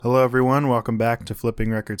Hello, everyone. Welcome back to Flipping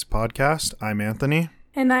Records Podcast. I'm Anthony.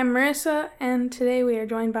 And I'm Marissa, and today we are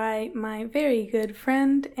joined by my very good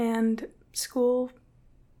friend and school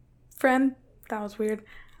friend. That was weird.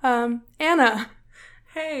 Anna.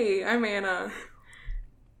 Hey, I'm Anna.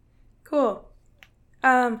 Cool.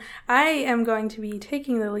 I am going to be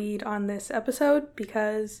taking the lead on this episode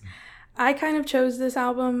because I kind of chose this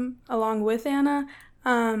album along with Anna.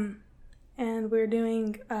 And we're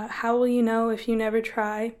doing How Will You Know If You Never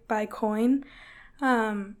Try by Coin.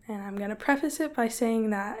 And I'm going to preface it by saying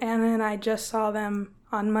that Anna and I just saw them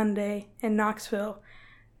on Monday in Knoxville,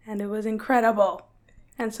 and it was incredible.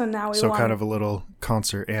 And so now we kind of a little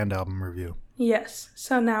concert and album review. Yes.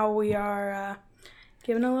 So now we are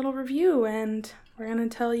giving a little review, and we're going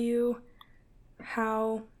to tell you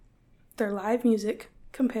how their live music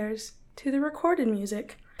compares to the recorded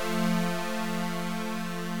music.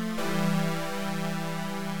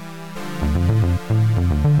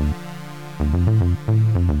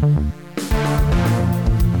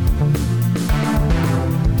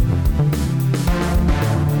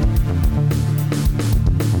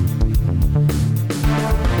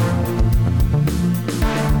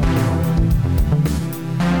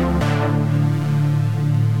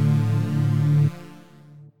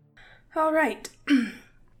 All right.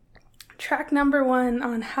 Track number 1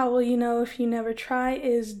 on How Will You Know If You Never Try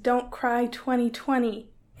is Don't Cry 2020.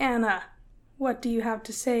 Anna, what do you have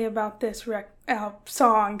to say about this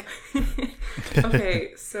song?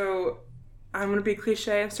 Okay, so I'm going to be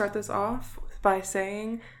cliche and start this off by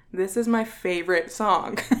saying this is my favorite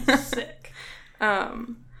song. Sick.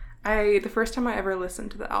 The first time I ever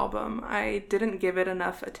listened to the album, I didn't give it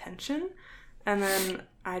enough attention, and then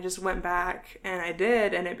I just went back and I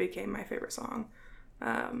did, and it became my favorite song.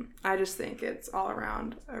 I just think it's all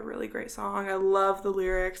around a really great song. I love the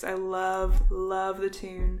lyrics. I love the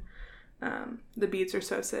tune. The beats are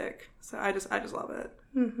so sick. So I just love it.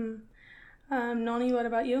 Mm-hmm. Noni, what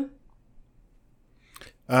about you?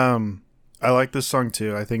 I like this song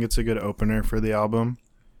too. I think it's a good opener for the album.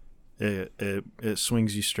 It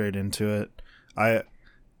swings you straight into it.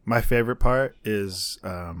 My favorite part is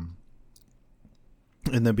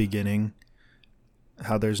in the beginning,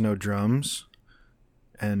 how there's no drums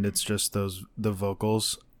and it's just the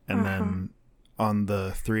vocals, and then on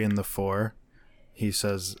the 3 and the 4 he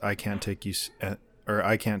says I can't take you, or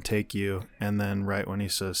I can't take you, and then right when he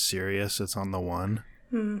says serious, it's on the 1.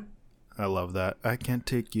 I love that. I can't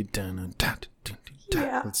take you down.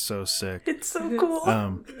 Yeah, it's so sick. It's so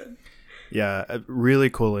cool. Yeah, a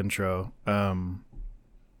really cool intro.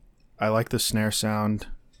 I like the snare sound.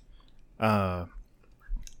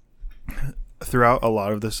 Throughout a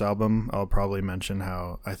lot of this album, I'll probably mention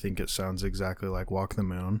how I think it sounds exactly like Walk the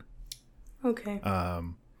Moon. Okay.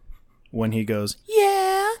 When he goes,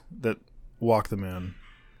 yeah, that Walk the Moon.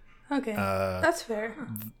 Okay, that's fair.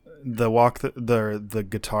 The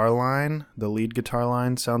guitar line, the lead guitar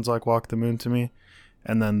line sounds like Walk the Moon to me.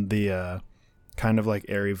 And then the kind of like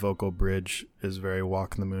airy vocal bridge is very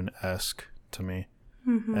Walk the Moon-esque to me.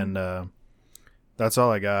 Mm-hmm. And that's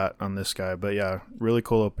all I got on this guy. But yeah, really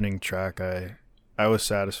cool opening track. I was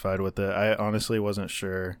satisfied with it. I honestly wasn't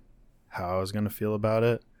sure how I was going to feel about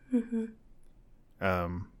it. Mm-hmm.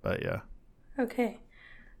 But yeah. Okay.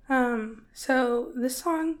 So this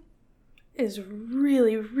song is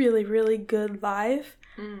really, really, really good live.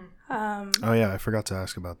 Oh yeah, I forgot to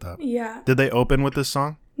ask about that. Yeah. Did they open with this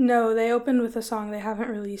song? No, they opened with a song they haven't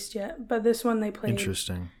released yet, but this one they played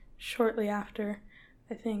Interesting. Shortly after,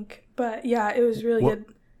 I think. But yeah, it was really good.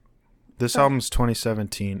 This album's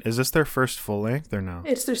 2017. Is this their first full length or no?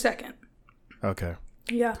 It's their second. Okay.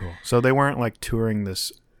 Yeah. Cool. So they weren't like touring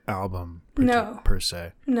this album per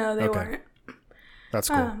se. No, they weren't. That's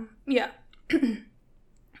cool. Yeah.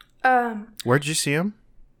 Where'd you see him?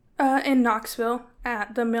 In Knoxville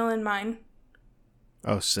at the Mill and Mine.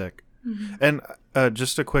 Oh, sick. Mm-hmm. And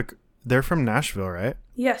just a quick, they're from Nashville, right?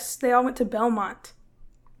 Yes, they all went to Belmont.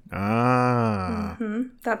 Ah.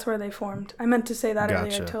 Mm-hmm. That's where they formed. I meant to say that Gotcha.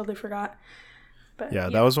 earlier. I totally forgot. But yeah,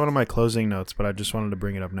 that was one of my closing notes, but I just wanted to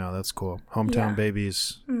bring it up now. That's cool. Hometown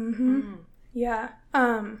babies. Mm-hmm. Yeah.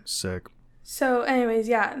 Sick. So anyways,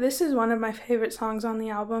 yeah, this is one of my favorite songs on the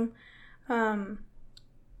album.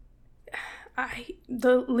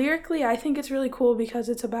 Lyrically, I think it's really cool because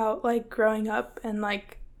it's about like growing up and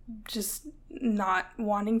like just not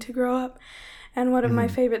wanting to grow up. And one of my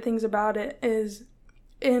favorite things about it is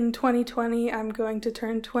in 2020, I'm going to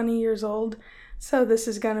turn 20 years old. So this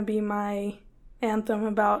is going to be my anthem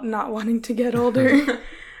about not wanting to get older.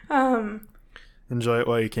 Enjoy it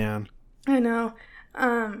while you can. I know.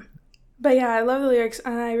 But yeah, I love the lyrics,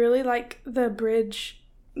 and I really like the bridge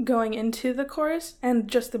going into the chorus and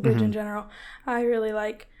just the bridge in general, I really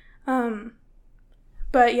like.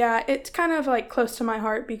 But yeah, it's kind of like close to my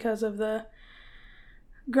heart because of the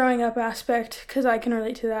growing up aspect, because I can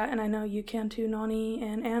relate to that, and I know you can too, Noni,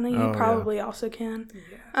 and Anna, you probably also can.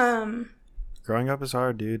 Yes. Growing up is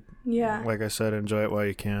hard, dude. Yeah. Like I said, enjoy it while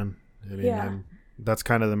you can. I mean, that's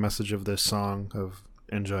kind of the message of this song, of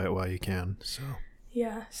enjoy it while you can. So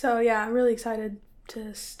yeah, I'm really excited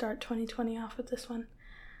to start 2020 off with this one.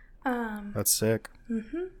 That's sick.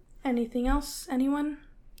 Anything else, anyone?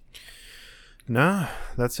 Nah,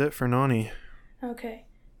 that's it for Noni. Okay,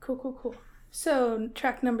 cool. So,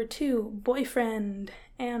 track number 2, Boyfriend.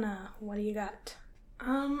 Anna, what do you got?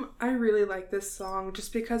 I really like this song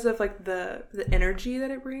just because of like the energy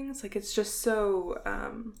that it brings. Like, it's just so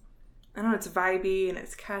I don't know, it's vibey and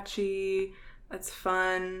it's catchy, it's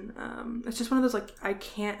fun. It's just one of those, like, I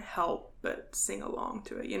can't help but sing along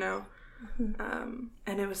to it, you know?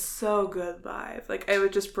 And it was so good live. Like,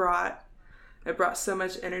 it brought so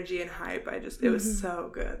much energy and hype. It was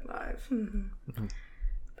so good live.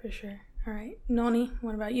 For sure. All right, Noni,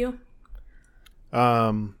 what about you?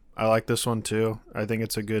 I like this one too. I think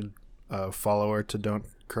it's a good follower to Don't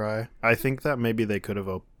Cry. I think that maybe they could have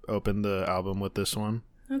opened the album with this one.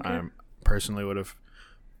 Okay. I personally would have.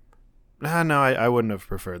 I wouldn't have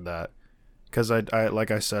preferred that, because I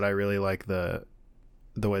like I said, I really like the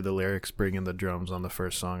way the lyrics bring in the drums on the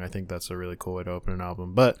first song. I think that's a really cool way to open an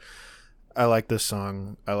album. But I like this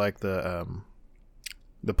song. I like the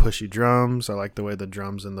pushy drums. I like the way the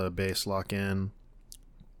drums and the bass lock in.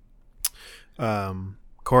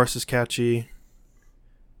 Chorus is catchy.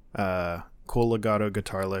 Cool legato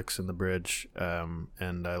guitar licks in the bridge.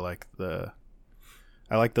 And I like the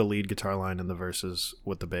lead guitar line in the verses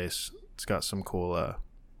with the bass. It's got some cool. I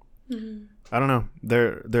don't know.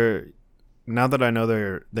 They're now that I know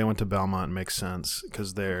they went to Belmont, it makes sense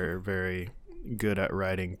because they're very good at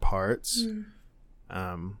writing parts.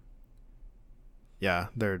 Yeah,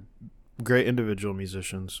 they're great individual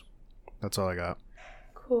musicians. That's all I got.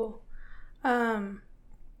 Cool.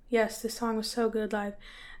 Yes, this song was so good live.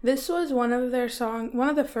 This was one of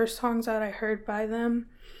the first songs that I heard by them.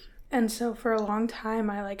 And so for a long time,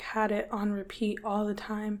 I like had it on repeat all the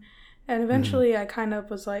time. And eventually I kind of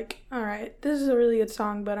was like, all right, this is a really good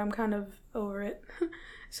song, but I'm kind of over it.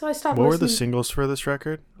 So I stopped listening. What were the singles for this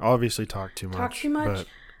record? Obviously Talk Too Much. Talk Too Much?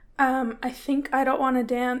 But... I think I Don't Want to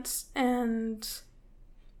Dance and...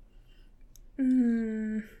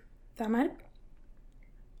 that might...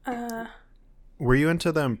 Were you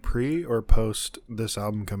into them pre or post this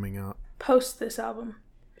album coming out? Post this album.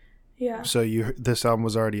 Yeah. So this album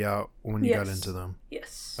was already out when you got into them?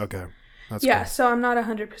 Yes. Okay. That's cool. So I'm not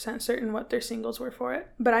 100% certain what their singles were for it.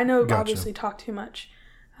 But I know obviously Talk Too Much.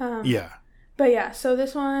 Yeah. But yeah, so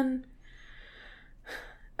this one,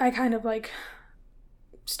 I kind of like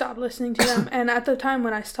stopped listening to them. And at the time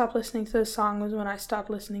when I stopped listening to this song was when I stopped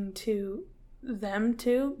listening to them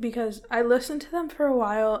too, because I listened to them for a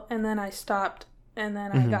while and then I stopped and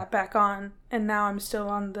then I got back on, and now I'm still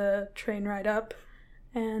on the train ride up,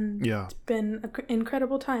 and it's been an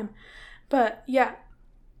incredible time. But yeah,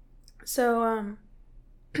 so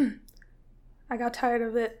I got tired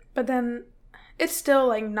of it, but then it's still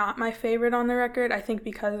like not my favorite on the record, I think,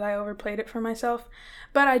 because I overplayed it for myself,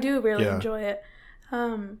 but I do really enjoy it.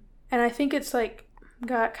 And I think it's like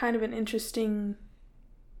got kind of an interesting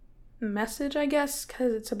message, I guess,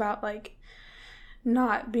 because it's about like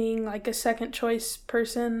not being like a second choice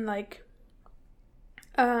person, like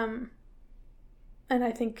and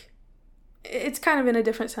I think it's kind of in a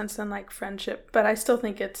different sense than like friendship, but I still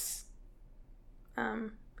think it's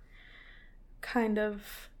kind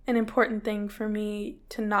of an important thing for me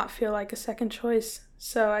to not feel like a second choice.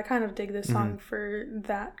 So I kind of dig this song for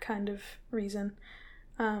that kind of reason.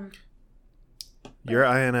 You're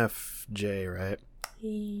INFJ, right?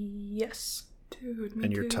 Yes. Dude,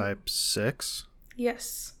 and you're type 6?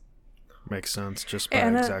 Yes. Makes sense just by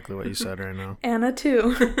exactly what you said right now. Anna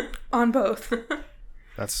too. On both.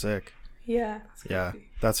 That's sick. Yeah.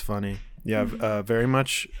 That's funny. Yeah, very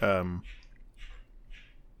much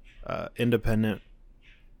independent,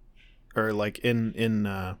 or like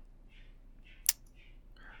in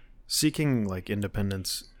seeking like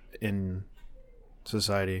independence in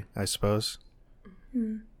society, I suppose.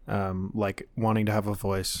 Like wanting to have a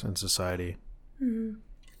voice in society.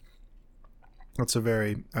 That's a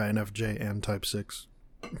very INFJ and type 6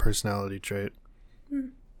 personality trait.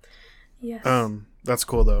 Yes. That's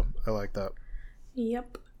cool though. I like that.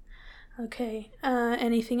 Yep. Okay.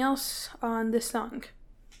 Anything else on this song?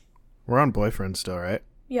 We're on Boyfriend still, right?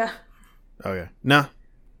 Yeah. Okay. Nah,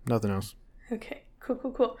 nothing else. Okay.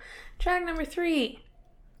 Cool. Track number 3.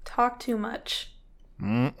 Talk Too Much.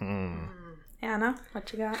 Mm-mm. Anna,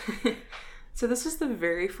 what you got? So this was the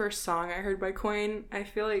very first song I heard by Coin. I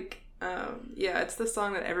feel like, it's the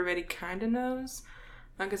song that everybody kind of knows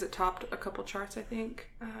because it topped a couple charts, I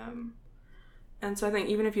think. And so I think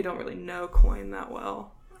even if you don't really know Coin that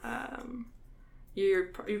well,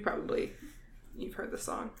 you've heard the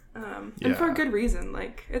song. And for a good reason.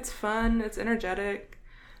 Like, it's fun, it's energetic.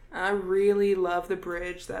 I really love the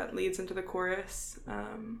bridge that leads into the chorus.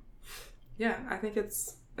 I think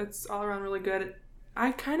it's all around really good.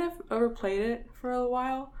 I kind of overplayed it for a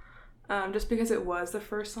while, just because it was the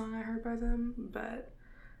first song I heard by them. But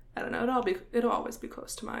I don't know. It'll always be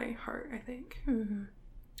close to my heart, I think. Mm-hmm.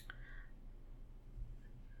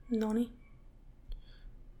 Noni?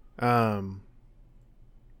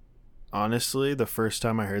 Honestly, the first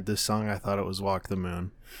time I heard this song, I thought it was Walk the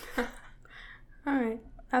Moon. All right.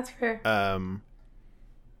 That's fair.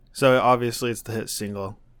 So obviously it's the hit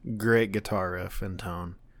single. Great guitar riff and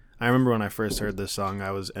tone. I remember when I first heard this song,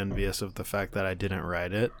 I was envious of the fact that I didn't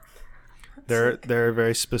write it. There are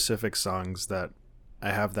very specific songs that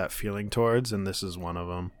I have that feeling towards, and this is one of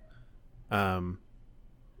them.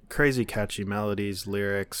 Crazy catchy melodies,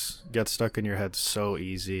 lyrics, get stuck in your head so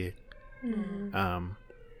easy. Mm-hmm.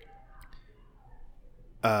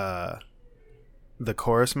 The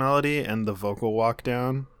chorus melody and the vocal walk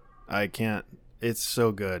down, it's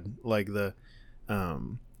so good. Like the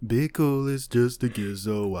be cool is just a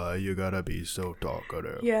gizzo, why you gotta be so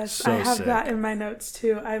talkative. Yes, so I have sick. that in my notes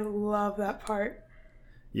too. I love that part.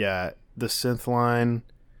 Yeah, the synth line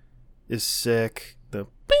is sick. But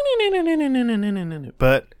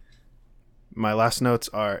my last notes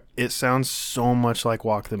are, it sounds so much like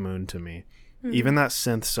Walk the Moon to me. Mm-hmm. Even that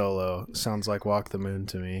synth solo sounds like Walk the Moon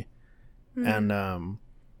to me. Mm-hmm. And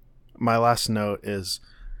my last note is,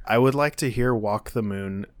 I would like to hear Walk the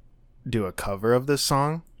Moon do a cover of this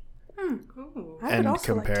song and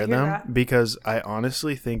compare them, because I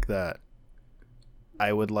honestly think that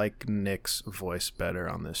I would like Nick's voice better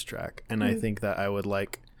on this track, and I think that I would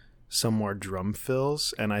like some more drum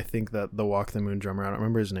fills, and I think that the Walk the Moon drummer, I don't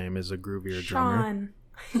remember his name, is a groovier drummer.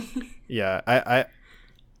 Yeah, I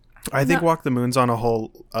think Walk the Moon's on a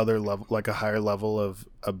whole other level, like a higher level of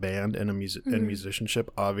a band and and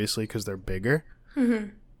musicianship, obviously, because they're bigger. Mm-hmm.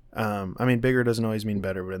 I mean, bigger doesn't always mean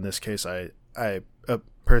better, but in this case, I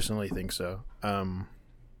personally think so.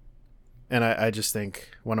 And I just think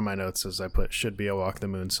one of my notes is I put should be a Walk the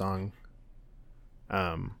Moon song.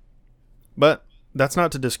 But that's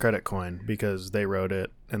not to discredit Coin, because they wrote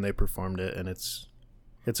it and they performed it, and it's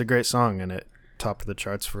a great song, and it topped the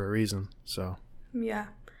charts for a reason. So yeah,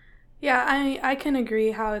 I can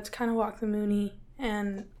agree how it's kind of Walk the Moony,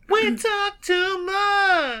 and we talk too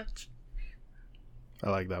much. I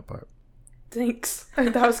like that part. Thanks.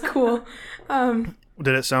 That was cool.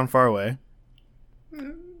 Did it sound far away?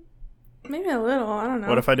 Maybe a little. I don't know.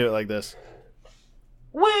 What if I do it like this?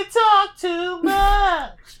 We talk too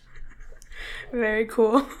much. Very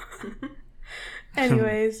cool.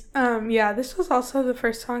 Anyways, this was also the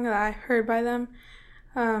first song that I heard by them.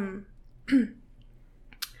 And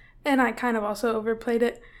I kind of also overplayed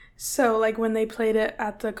it. So, like, when they played it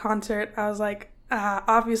at the concert, I was like,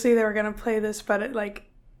 obviously they were going to play this, but it, like...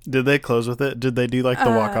 Did they close with it? Did they do, like, the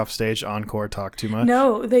walk-off stage encore Talk Too Much?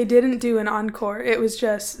 No, they didn't do an encore. It was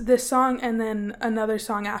just this song and then another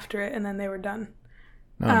song after it, and then they were done.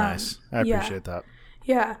 Oh, nice. I appreciate that.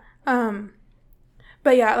 Yeah.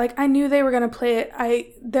 But yeah, like, I knew they were going to play it.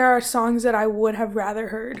 There are songs that I would have rather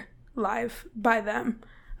heard live by them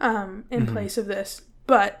in place of this.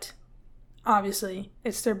 But, obviously,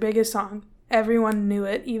 it's their biggest song. Everyone knew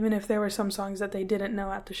it, even if there were some songs that they didn't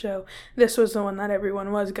know at the show. This was the one that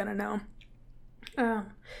everyone was going to know.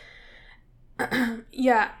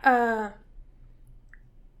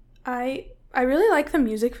 I really like the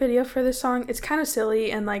music video for this song. It's kind of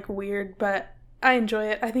silly and, like, weird, but I enjoy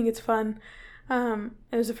it. I think it's fun.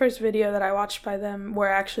 It was the first video that I watched by them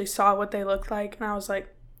where I actually saw what they looked like, and I was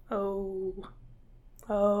like, oh,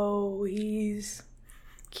 he's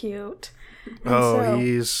cute. And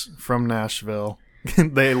he's from Nashville.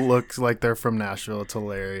 They look like they're from Nashville. It's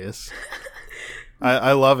hilarious.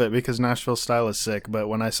 I love it because Nashville's style is sick, but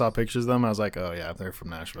when I saw pictures of them, I was like, oh yeah, they're from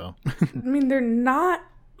Nashville. I mean, they're not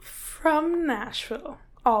from Nashville,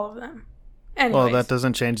 all of them. Anyways. Well, that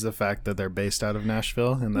doesn't change the fact that they're based out of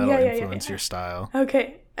Nashville, and that'll influence your style.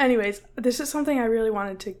 Okay. Anyways, this is something I really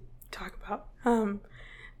wanted to talk about.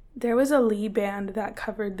 There was a Lee band that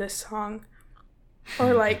covered this song,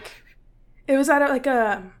 or like, it was at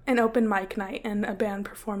an open mic night, and a band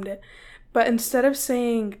performed it. But instead of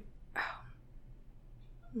saying,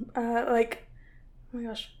 oh my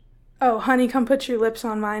gosh, oh, honey, come put your lips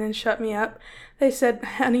on mine and shut me up. They said,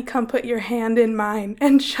 honey, come put your hand in mine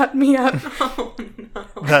and shut me up. Oh, no.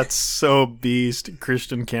 That's so beast,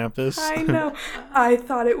 Christian Campus. I know. I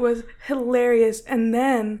thought it was hilarious. And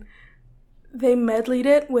then they medleyed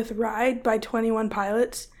it with Ride by 21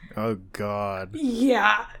 Pilots. Oh, God.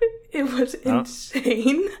 Yeah, it was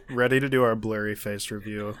insane. Ready to do our blurry face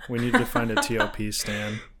review. We need to find a TOP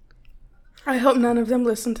stan. I hope none of them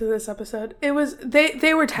listened to this episode. It was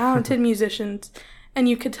they were talented musicians, and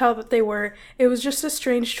you could tell that they were. It was just a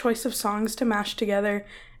strange choice of songs to mash together.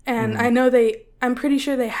 And I know I'm pretty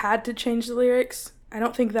sure they had to change the lyrics. I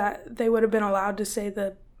don't think that they would have been allowed to say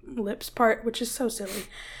the lips part, which is so silly.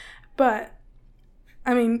 But,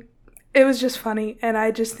 I mean, it was just funny, and I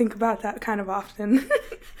just think about that kind of often.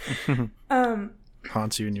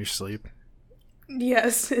 Haunts you in your sleep.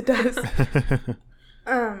 Yes, it does.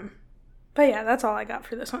 But yeah, that's all I got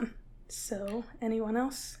for this one. So, anyone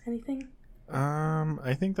else? Anything?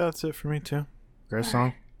 I think that's it for me too. Great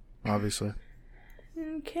song, obviously.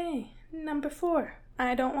 Okay, number 4.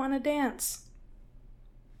 I Don't Want to Dance.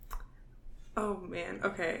 Oh, man.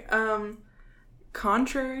 Okay.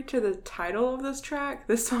 Contrary to the title of this track,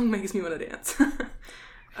 this song makes me want to dance.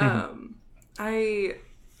 I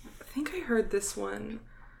think I heard this one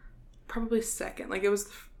probably second. Like, it was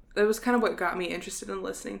kind of what got me interested in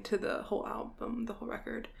listening to the whole album, the whole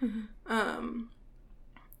record. Mm-hmm.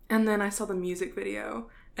 And then I saw the music video,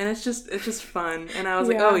 and it's just fun. And I was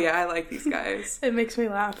like, oh yeah, I like these guys. It makes me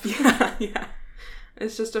laugh. Yeah.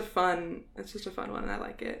 It's just a fun one, and I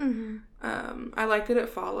like it. Mm-hmm. I like that it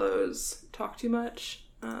follows Talk Too Much,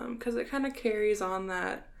 because it kind of carries on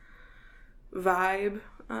that vibe.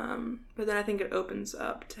 But then I think it opens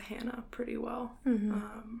up to Hannah pretty well. Mm-hmm.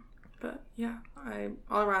 But yeah,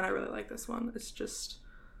 all around I really like this one. It's just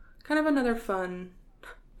kind of another fun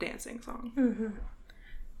dancing song. Mm-hmm.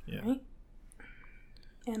 Yeah. Right.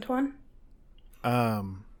 Antoine? I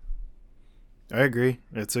agree.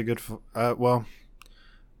 It's a good. Well,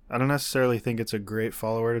 I don't necessarily think it's a great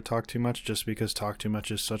follower to Talk Too Much, just because Talk Too Much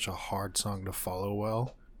is such a hard song to follow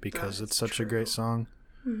well, because it's such a great song.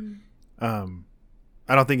 Mm-hmm.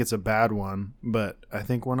 I don't think it's a bad one, but I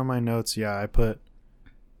think one of my notes, I put,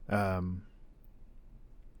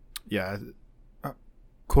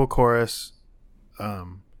 cool chorus.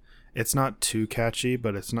 It's not too catchy,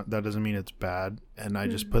 but that doesn't mean it's bad. And I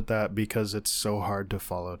just put that because it's so hard to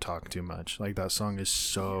follow Talk Too Much. Like, that song is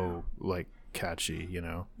so like catchy, you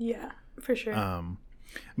know? Yeah, for sure.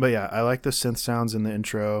 But yeah, I like the synth sounds in the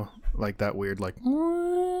intro, like that weird like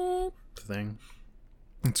thing.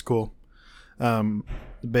 It's cool. The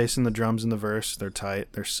bass and the drums in the verse, they're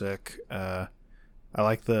tight, they're sick. I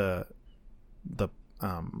like the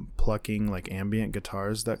plucking like ambient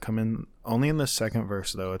guitars that come in only in the second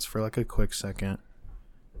verse though. It's for like a quick second.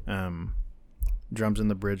 Drums in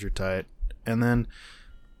the bridge are tight. And then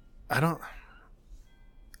I'm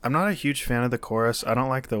not a huge fan of the chorus. I don't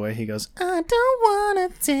like the way he goes, I don't wanna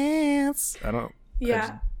dance.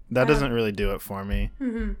 That doesn't really do it for me.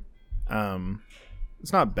 Mm-hmm.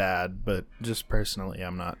 It's not bad, but just personally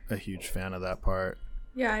I'm not a huge fan of that part.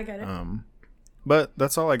 Yeah, I get it. But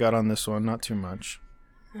that's all I got on this one. Not too much.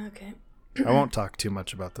 Okay. I won't talk too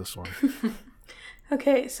much about this one.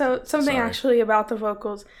 Okay, so something actually about the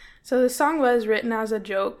vocals. So the song was written as a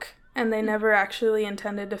joke, and they never actually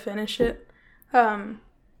intended to finish it. And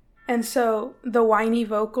so the whiny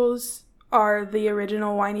vocals are the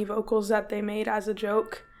original whiny vocals that they made as a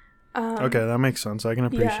joke. Okay, that makes sense. I can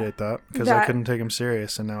appreciate that, because I couldn't take them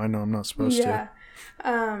serious, and now I know I'm not supposed to.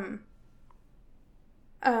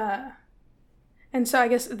 And so I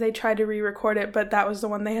guess they tried to re-record it, but that was the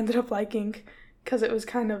one they ended up liking, because it was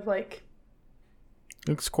kind of like...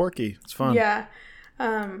 It's quirky. It's fun. Yeah.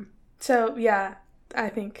 So, yeah, I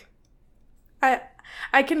think... I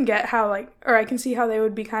can get how, like... Or I can see how they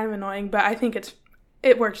would be kind of annoying, but I think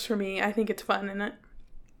it works for me. I think it's fun in it.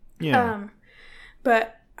 Yeah.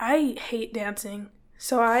 But I hate dancing,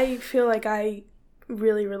 so I feel like I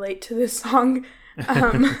really relate to this song.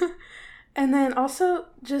 And then also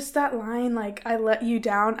just that line, like, I let you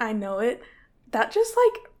down, I know it. That just,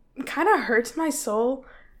 like, kind of hurts my soul,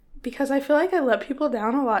 because I feel like I let people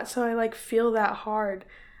down a lot, so I, like, feel that hard.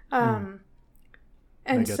 And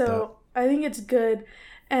so I think it's good.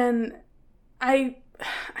 And I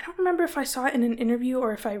don't remember if I saw it in an interview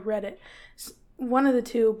or if I read it. One of the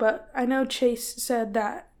two, but I know Chase said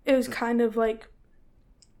that it was kind of, like,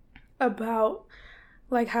 about,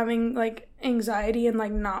 like, having, like, anxiety and,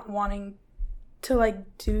 like, not wanting to,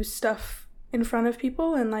 like, do stuff in front of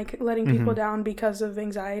people and, like, letting people down because of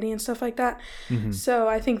anxiety and stuff like that. So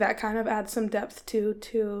I think that kind of adds some depth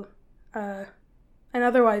to an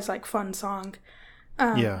otherwise like fun song.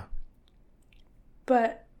 Yeah.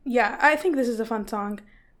 But yeah, I think this is a fun song.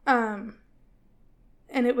 And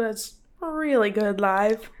it was really good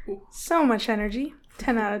live. So much energy.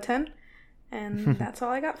 10 out of 10. And that's all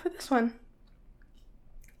I got for this one.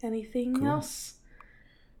 Anything else?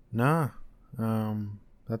 Nah.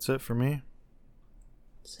 That's it for me.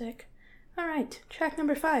 Sick. All right. Track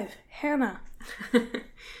number 5. Hannah.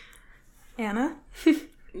 Anna?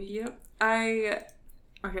 Yep. I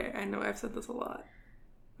know I've said this a lot,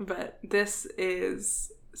 but this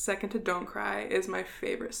is second to Don't Cry is my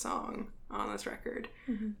favorite song on this record.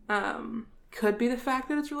 Could be the fact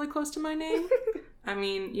that it's really close to my name. I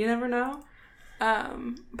mean, you never know.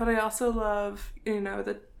 But I also love,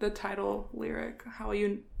 the title lyric, how will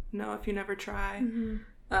you know if you never try.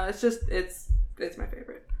 It's my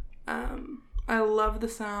favorite. I love the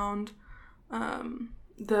sound.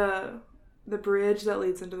 The bridge that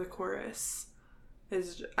leads into the chorus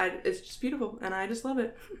it's just beautiful, and I just love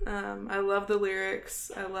it. I love the lyrics.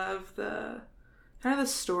 I love the kind of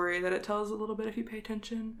the story that it tells a little bit if you pay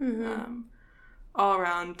attention. All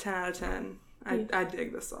around, 10 out of 10. I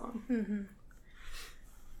dig this song.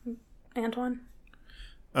 Antoine?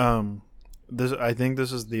 I think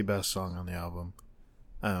this is the best song on the album.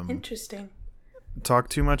 Interesting. Talk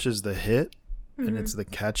Too Much is the hit, and it's the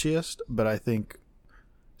catchiest, but I think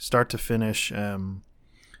start to finish,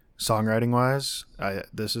 songwriting wise,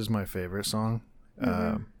 this is my favorite song.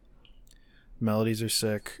 Melodies are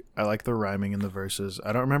sick. I like the rhyming in the verses.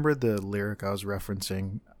 I don't remember the lyric I was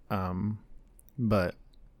referencing, but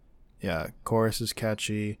yeah, chorus is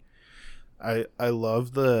catchy. I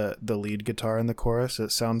love the lead guitar in the chorus.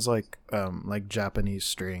 It sounds like Japanese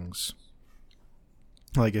strings.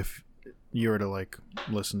 Like if you were to like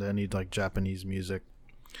listen to any like Japanese music,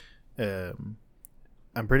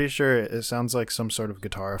 I'm pretty sure it sounds like some sort of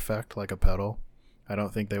guitar effect, like a pedal. I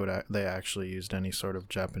don't think they actually used any sort of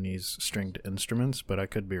Japanese stringed instruments, but I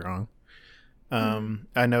could be wrong.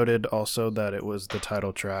 I noted also that it was the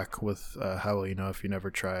title track with How Will You Know If You Never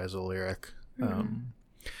Try as a lyric.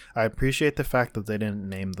 I appreciate the fact that they didn't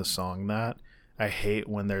name the song that. I hate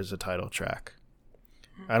when there's a title track.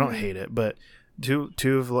 I don't hate it, but two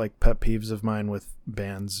of like pet peeves of mine with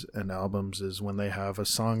bands and albums is when they have a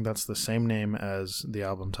song that's the same name as the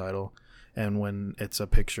album title and when it's a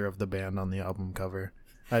picture of the band on the album cover.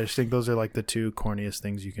 I just think those are like the two corniest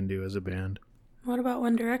things you can do as a band. What about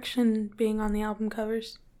One Direction being on the album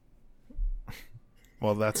covers?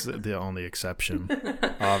 Well, that's the only exception,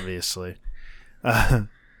 obviously. Because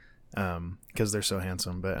they're so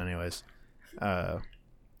handsome. But anyways,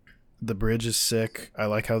 the bridge is sick. I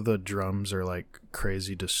like how the drums are like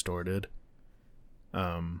crazy distorted.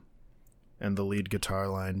 And the lead guitar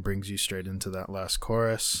line brings you straight into that last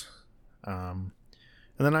chorus. And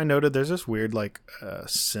then I noted there's this weird like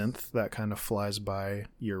synth that kind of flies by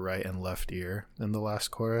your right and left ear in the last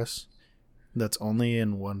chorus. That's only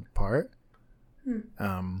in one part.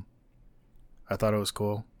 I thought it was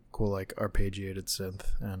cool like arpeggiated synth,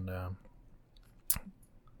 and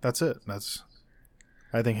that's it.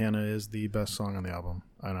 I think Hannah is the best song on the album,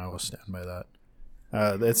 and I will stand by that.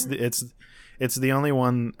 It's the only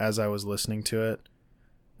one as I was listening to it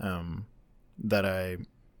that I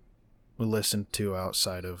listened to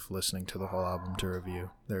outside of listening to the whole album to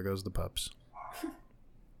review. There goes the pups.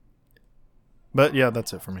 But yeah,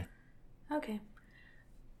 that's it for me. Okay.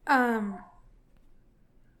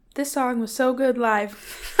 This song was so good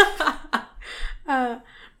live.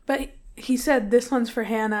 But he said this one's for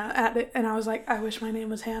Hannah at it, and I was like, I wish my name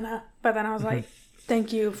was Hannah. But then I was like,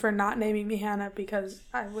 thank you for not naming me Hannah, because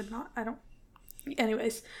I don't.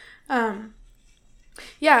 Anyways,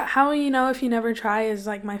 yeah, How Will You Know If You Never Try is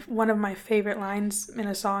like one of my favorite lines in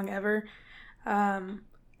a song ever. And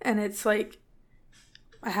it's like,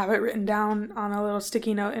 I have it written down on a little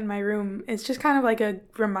sticky note in my room. It's just kind of like a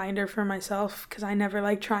reminder for myself, because I never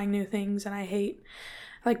like trying new things, and I hate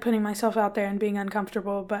like putting myself out there and being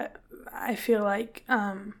uncomfortable. But I feel like,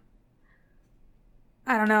 I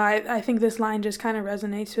don't know, I think this line just kind of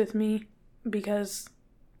resonates with me, because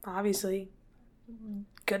obviously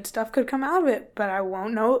good stuff could come out of it, but I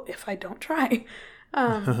won't know if I don't try.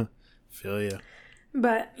 Feel ya.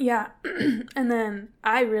 But yeah, and then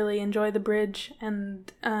I really enjoy the bridge,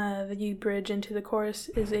 and the bridge into the chorus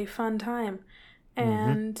is a fun time.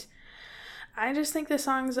 And I just think this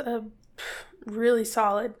song's really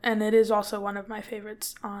solid, and it is also one of my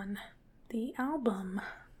favorites on the album.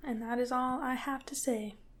 And that is all I have to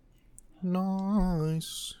say.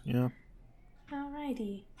 Nice. Yeah.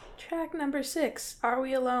 Alrighty. Track number 6, Are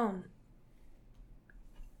We Alone?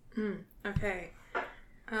 Okay.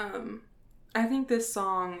 I think this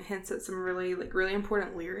song hints at some really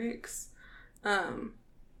important lyrics.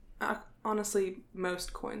 Honestly,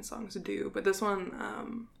 most Coin songs do, but this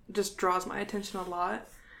one just draws my attention a lot.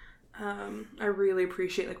 I really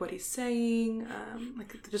appreciate like what he's saying.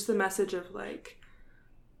 Like just the message of like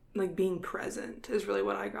being present is really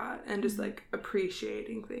what I got, and just like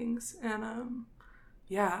appreciating things. And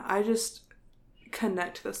yeah, I just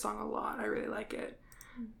connect to this song a lot. I really like it.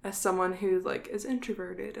 As someone who like is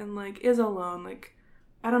introverted and like is alone, like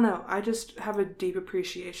I don't know, I just have a deep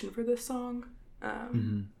appreciation for this song.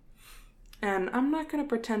 And I'm not gonna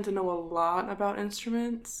pretend to know a lot about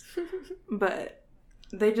instruments, but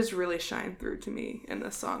they just really shine through to me in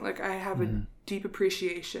this song. Like I have a deep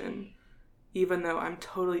appreciation, even though I'm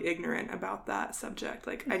totally ignorant about that subject.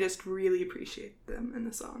 Like I just really appreciate them in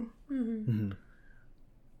the song.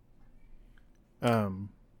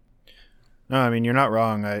 No, I mean, you're not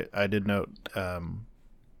wrong. I did note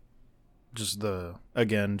just the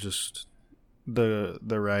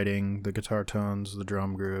writing, the guitar tones, the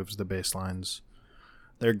drum grooves, the bass lines.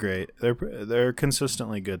 They're great. They're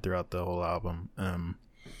consistently good throughout the whole album.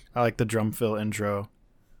 I like the drum fill intro.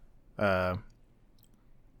 I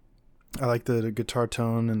like the guitar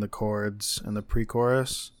tone and the chords and the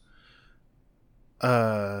pre-chorus.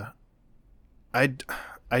 I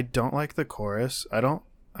don't like the chorus. I don't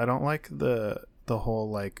like the whole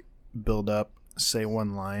like build up, say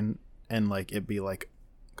one line and like it be like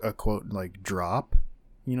a quote like drop.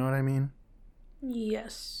 You know what I mean?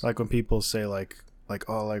 Yes. Like when people say like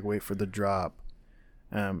oh like wait for the drop.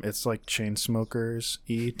 It's like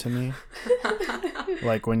Chainsmokers-y to me.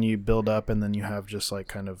 Like when you build up and then you have just like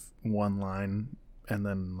kind of one line and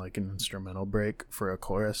then like an instrumental break for a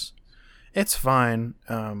chorus. It's fine.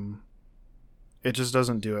 It just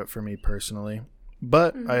doesn't do it for me personally.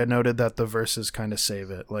 But I had noted that the verses kind of save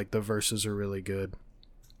it. Like the verses are really good.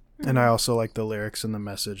 And I also like the lyrics and the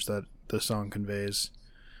message that the song conveys.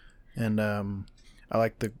 And I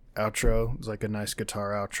like the outro. It's like a nice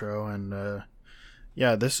guitar outro. And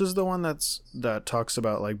yeah, this is the one that talks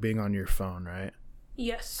about like being on your phone, right?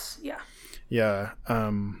 Yes. Yeah. Yeah.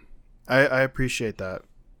 I appreciate that.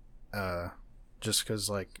 Just because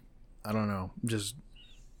like, I don't know, just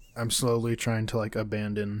I'm slowly trying to like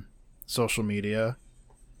abandon social media,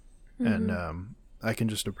 and I can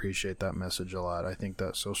just appreciate that message a lot. I think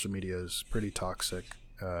that social media is pretty toxic.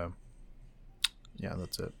 Yeah,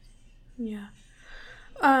 that's it. Yeah.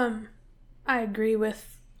 I agree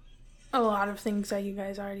with a lot of things that you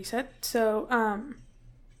guys already said. So,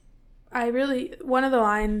 one of the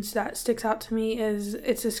lines that sticks out to me is,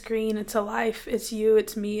 it's a screen, it's a life, it's you,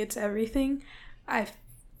 it's me, it's everything. I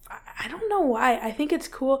don't know why. I think it's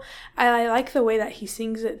cool. I like the way that he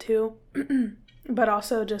sings it too. But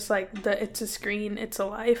also just like it's a screen, it's a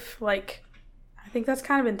life. Like, I think that's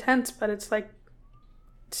kind of intense, but it's like,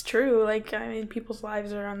 it's true. Like, I mean, people's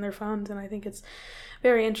lives are on their phones, and I think it's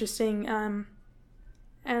very interesting.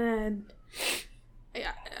 And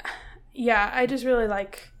yeah, I just really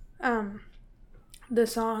like the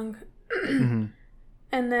song. And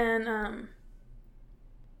then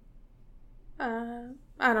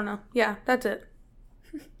I don't know. Yeah, that's it.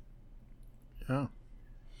 Yeah.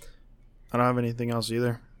 I don't have anything else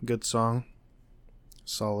either. Good song.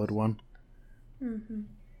 Solid one.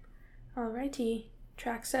 Alrighty.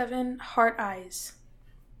 Track 7, Heart Eyes.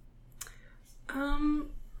 I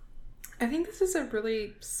think this is a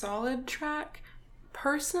really solid track.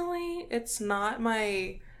 Personally, it's not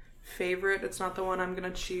my favorite. It's not the one I'm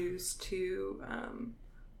going to choose to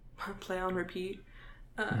play on repeat.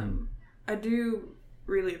 I do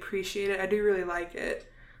really appreciate it. I do really like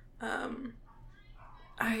it.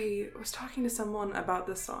 I was talking to someone about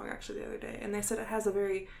this song actually the other day, and they said it has a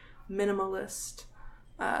very minimalist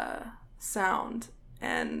sound.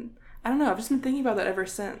 And I don't know, I've just been thinking about that ever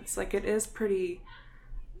since. Like, it is pretty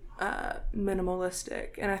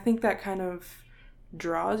minimalistic, and I think that kind of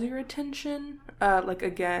draws your attention, like,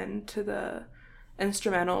 again, to the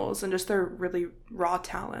instrumentals and just their really raw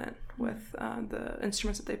talent with the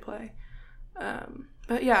instruments that they play.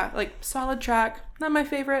 But yeah, like, solid track. Not my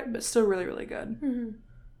favorite, but still really, really good.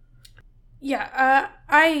 Yeah,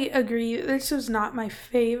 I agree. This was not my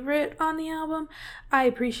favorite on the album. I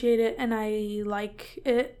appreciate it, and I like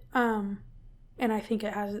it, and I think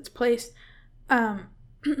it has its place. And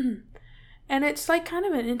it's, like, kind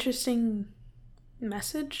of an interesting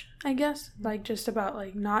message, I guess. Like, just about,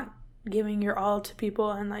 like, not giving your all to people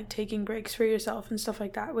and, like, taking breaks for yourself and stuff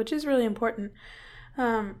like that, which is really important.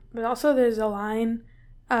 But also there's a line,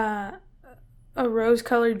 a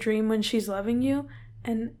rose-colored dream when she's loving you,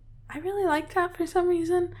 and I really like that for some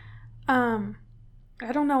reason.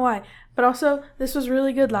 I don't know why. But also, this was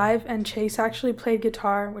really good live, and Chase actually played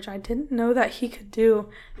guitar, which I didn't know that he could do.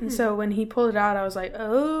 And so when he pulled it out, I was like,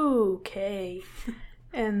 oh, okay.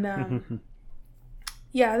 And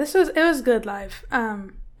yeah, it was good live.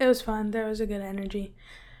 It was fun. There was a good energy.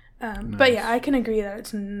 Nice. But yeah, I can agree that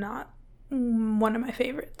it's not one of my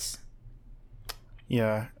favorites.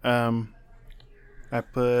 Yeah. I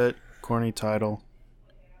put Corny Title.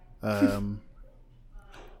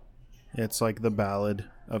 It's like the ballad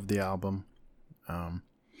of the album.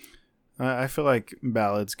 I feel like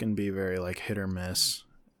ballads can be very like hit or miss.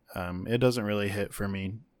 It doesn't really hit for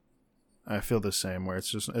me. I feel the same, where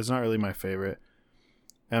it's not really my favorite.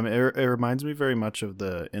 It reminds me very much of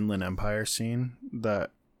the Inland Empire scene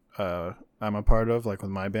that I'm a part of, like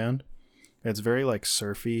with my band. It's very like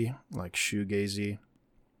surfy, like shoegazy.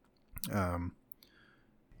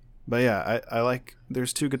 But yeah, I like,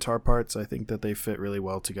 there's two guitar parts. I think that they fit really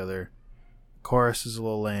well together. Chorus is a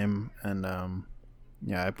little lame, and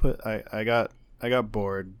yeah, I got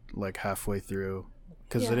bored like halfway through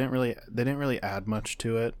because they didn't really add much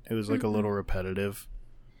to it. It was like a little repetitive.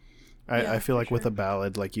 I feel like with a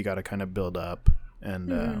ballad, like you got to kind of build up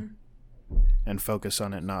and focus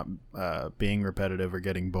on it not being repetitive or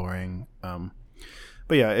getting boring.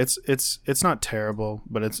 But yeah, it's not terrible,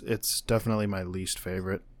 but it's definitely my least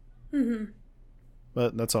favorite.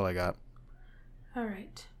 But that's all I got. All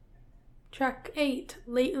right. Track 8,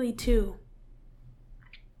 Lately 2.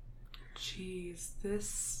 Jeez,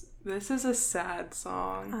 this is a sad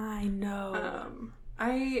song. I know.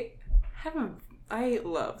 I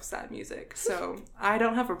love sad music, so I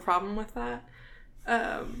don't have a problem with that.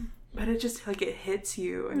 But it just like it hits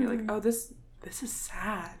you, and you're like, oh, this is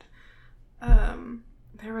sad.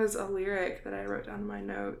 There was a lyric that I wrote down in my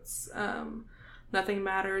notes. Nothing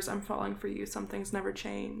matters. I'm falling for you. Some things never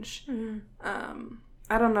change.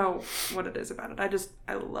 I don't know what it is about it.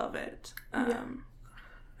 I love it.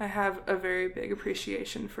 I have a very big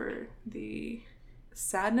appreciation for the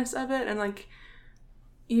sadness of it, and like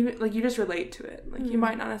even like you just relate to it. Like you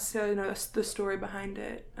might not necessarily know the story behind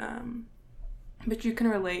it, but you can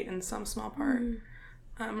relate in some small part.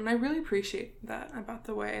 And I really appreciate that about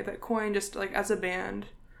the way that Coin just like as a band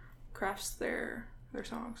crafts their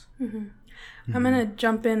songs. I'm gonna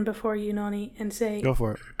jump in before you, Noni, and say go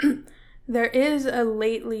for it. There is a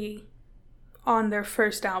Lately on their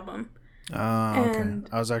first album. Okay.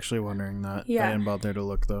 I was actually wondering that. Yeah. I didn't bother to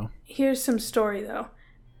look, though. Here's some story, though.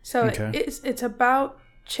 So it's about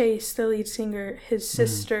Chase, the lead singer, his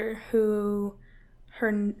sister, who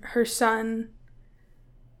her son,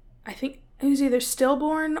 I think he was either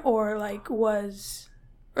stillborn or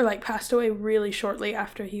passed away really shortly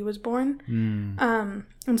after he was born.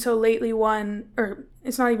 And so Lately 1, or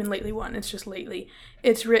it's not even Lately 1, it's just Lately.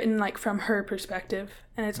 It's written like from her perspective,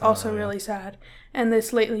 and it's also really sad. And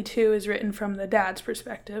this Lately 2 is written from the dad's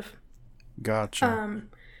perspective. Gotcha.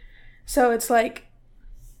 So it's like,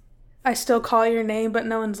 I still call your name, but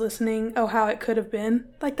no one's listening. Oh, how it could have been.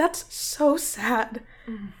 Like, that's so sad.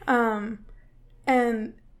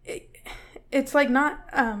 And it's like not,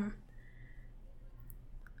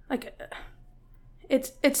 like,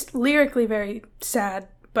 it's lyrically very sad,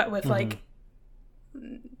 but with like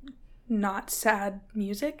not sad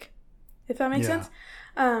music, if that makes sense.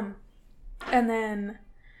 And then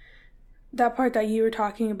that part that you were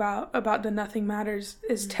talking about the Nothing Matters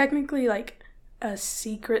is technically like a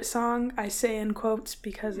secret song. I say in quotes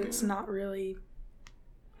because it's not really,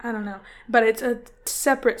 I don't know, but it's a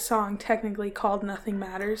separate song technically called Nothing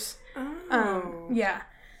Matters. Yeah.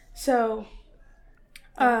 So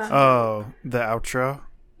the outro?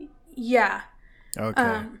 Yeah.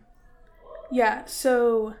 Okay. Yeah,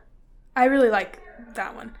 so I really like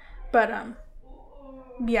that one. But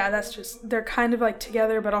yeah, that's just, they're kind of like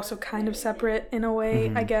together but also kind of separate in a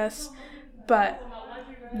way, I guess. But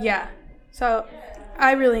yeah. So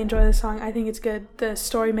I really enjoy this song. I think it's good. The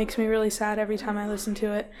story makes me really sad every time I listen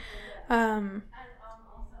to it. But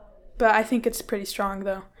I think it's pretty strong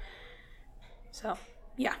though. So,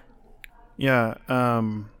 yeah. Yeah,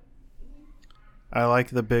 I like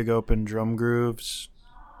the big open drum grooves.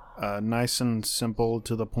 Nice and simple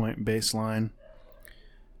to the point bass line.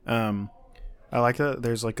 I like that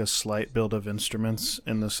there's like a slight build of instruments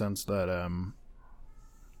in the sense that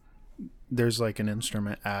there's like an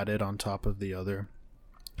instrument added on top of the other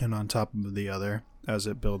and on top of the other as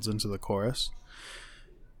it builds into the chorus.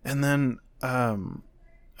 And then I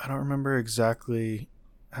don't remember exactly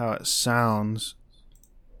how it sounds,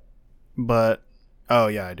 but oh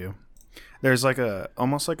yeah, I do. There's like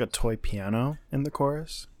almost like a toy piano in the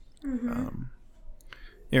chorus.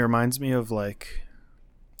 It reminds me of like,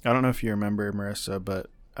 I don't know if you remember, Marissa, but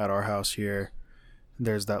at our house here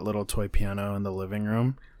there's that little toy piano in the living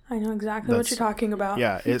room. I know exactly what you're talking about.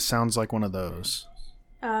 Yeah, it sounds like one of those.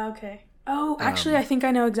 Okay. Oh, actually, I think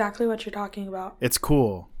I know exactly what you're talking about. It's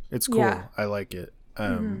cool. It's cool. Yeah. I like it.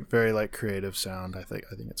 Very like creative sound. I think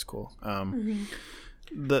it's cool.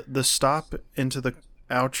 The stop into the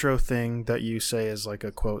outro thing that you say is like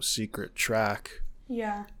a quote secret track.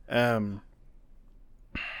 Yeah.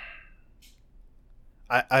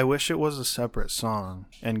 I wish it was a separate song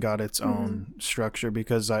and got its own structure,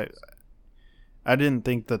 because I didn't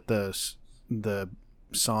think that the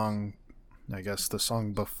song, I guess the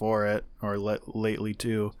song before it or lately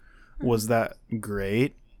too, was that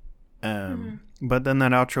great. But then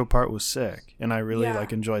that outro part was sick, and I really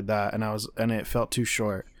like enjoyed that, and it felt too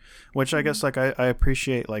short, which I guess like I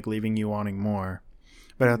appreciate like leaving you wanting more,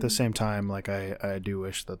 but at the same time like I do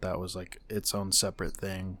wish that was like its own separate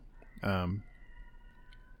thing.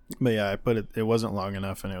 But yeah, I put it wasn't long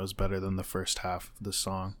enough, and it was better than the first half of the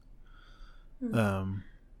song.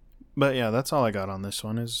 But yeah, that's all I got on this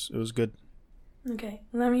one. It was good. Okay,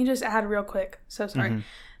 let me just add real quick. So sorry.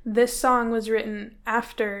 This song was written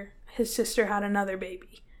after his sister had another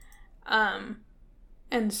baby.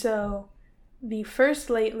 And so the first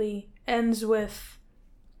Lately ends with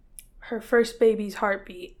her first baby's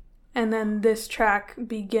heartbeat, and then this track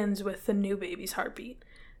begins with the new baby's heartbeat,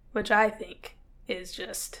 which I think is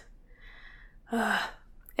just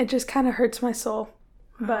it just kind of hurts my soul.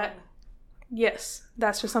 But yes,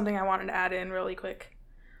 that's just something I wanted to add in really quick.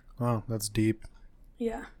 Wow, that's deep.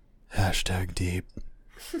 Yeah. #deep.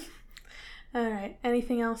 All right.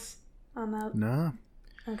 Anything else on that? No.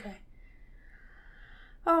 Okay.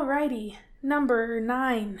 Alrighty. Number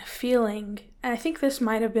 9, Feeling. And I think this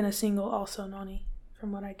might have been a single also, Noni,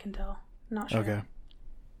 from what I can tell. Not sure. Okay.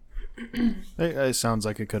 It sounds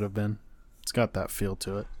like it could have been. It's got that feel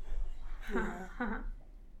to it. All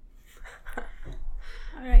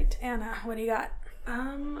right, Anna, what do you got?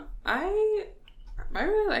 I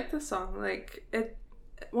really like this song. Like, it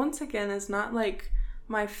once again is not like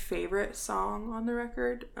my favorite song on the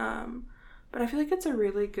record, but I feel like it's a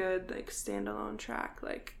really good like standalone track.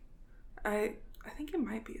 Like, I think it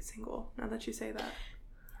might be a single now that you say that.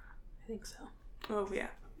 I think so. Oh yeah.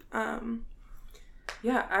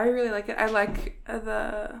 Yeah, I really like it. I like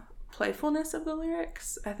the playfulness of the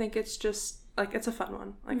lyrics. I think it's just like it's a fun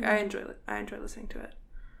one. Like I enjoy listening to it.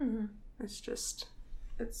 It's just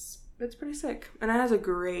it's pretty sick, and it has a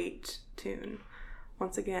great tune.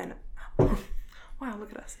 Once again, wow,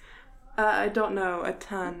 look at us. I don't know a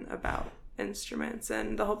ton about instruments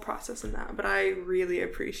and the whole process in that, but I really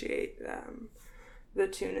appreciate the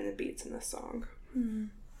tune and the beats in this song.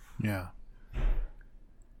 Yeah.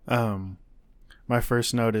 My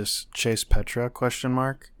first note is Chase Petra ?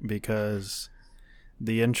 Because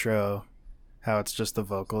the intro, how it's just the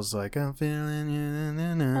vocals like I'm feeling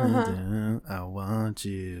you, I want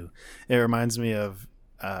you. It reminds me of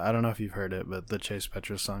I don't know if you've heard it, but the Chase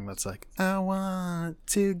Petra song that's like I want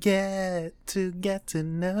to get to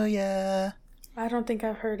know ya. I don't think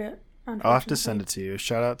I've heard it. I'll have to send it to you.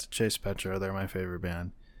 Shout out to Chase Petra, they're my favorite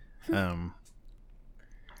band.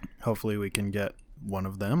 Hopefully we can get one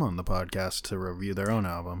of them on the podcast to review their own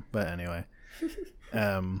album. But anyway,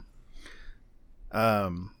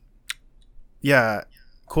 yeah,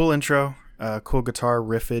 cool intro, cool guitar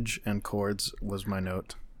riffage and chords was my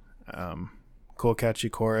note. Cool catchy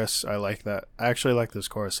chorus. I like that. I actually like this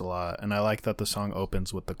chorus a lot, and I like that the song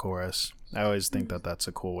opens with the chorus. I always think that that's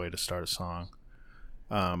a cool way to start a song.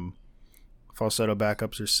 Falsetto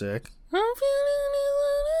backups are sick.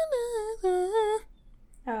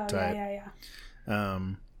 Oh, Type. yeah.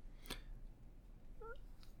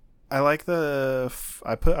 I like I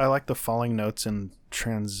like the falling notes in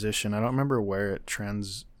transition. I don't remember where it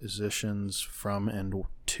transitions from and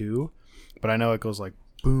to, but I know it goes like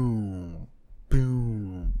boom,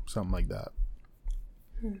 boom, something like that.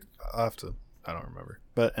 I'll have to. I don't remember.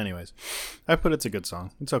 But anyways, it's a good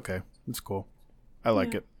song. It's okay. It's cool. I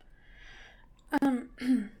like it. I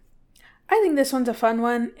think this one's a fun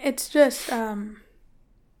one. It's just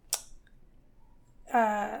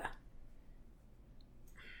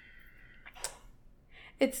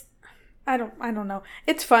it's I don't know.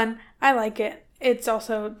 It's fun. I like it. It's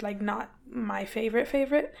also like not my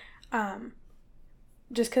favorite.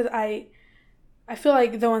 Just cuz I feel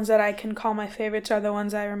like the ones that I can call my favorites are the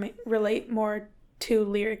ones I relate more to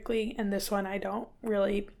lyrically, and this one I don't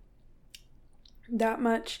really that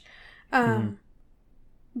much.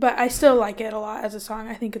 But I still like it a lot as a song.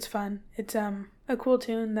 I think it's fun. It's a cool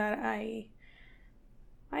tune that I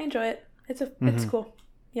enjoy it. It's cool.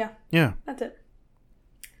 Yeah. Yeah. That's it.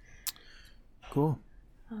 Cool.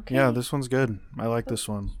 Okay. Yeah, this one's good. I like this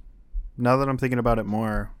one. Now that I'm thinking about it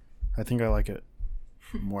more, I think I like it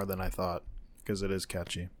more than I thought because it is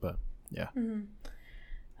catchy. But yeah.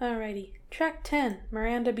 Alrighty. Track 10,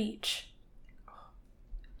 Miranda Beach.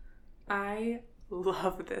 I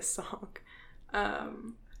love this song. I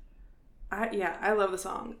love the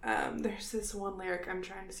song. There's this one lyric, I'm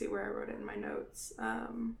trying to see where I wrote it in my notes.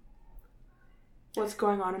 What's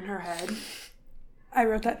going on in her head? I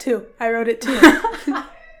wrote that too. I wrote it too.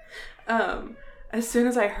 As soon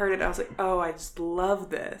as I heard it, I was like, oh, I just love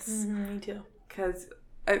this. Me too. Because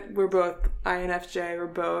we're both INFJ, we're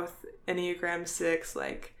both Enneagram 6.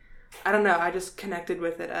 Like, I don't know, I just connected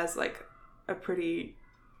with it as like a pretty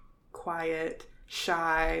quiet,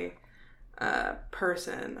 shy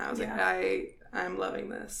person. I was like, I'm loving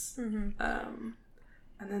this. And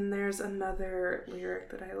then there's another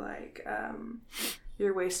lyric that I like.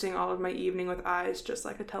 You're wasting all of my evening with eyes just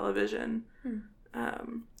like a television.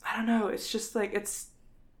 I don't know, it's just like, it's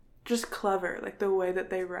just clever, like the way that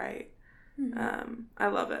they write. I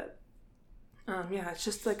love it. It's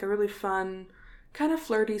just like a really fun, kind of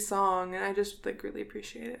flirty song, and I just like really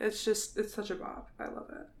appreciate it. It's such a bop. I love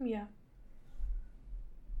it. Yeah.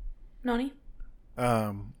 Noni?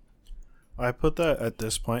 I put that at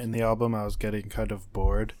this point in the album. I was getting kind of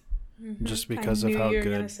bored, just because of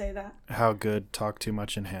how good Talk Too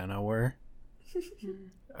Much and Hannah were.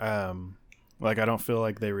 Like, I don't feel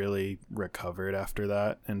like they really recovered after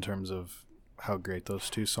that in terms of how great those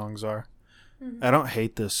two songs are. I don't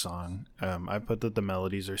hate this song. I put that the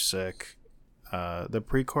melodies are sick. The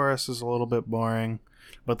pre-chorus is a little bit boring,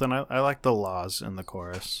 but then I like the laws in the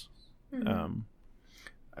chorus.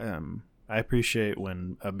 I appreciate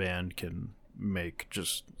when a band can make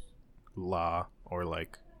just la or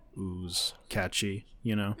like ooze catchy,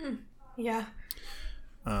 you know? Yeah.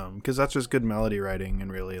 Because that's just good melody writing,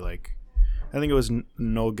 and really, like, I think it was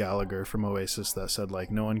Noel Gallagher from Oasis that said,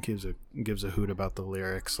 like, no one gives a hoot about the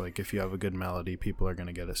lyrics. Like, if you have a good melody, people are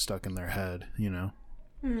gonna get it stuck in their head, you know?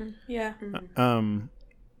 Yeah.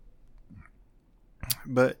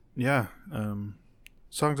 But yeah,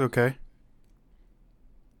 song's okay.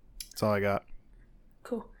 That's all I got.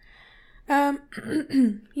 Cool.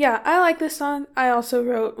 Yeah, I like this song. I also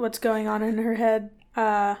wrote What's Going On in Her Head.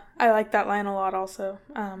 I like that line a lot also.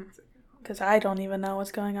 Because I don't even know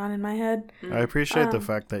what's going on in my head. I appreciate the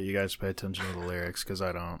fact that you guys pay attention to the lyrics, because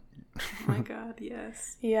I don't. Oh my god,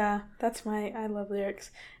 yes. Yeah, I love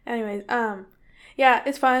lyrics. Anyways, yeah,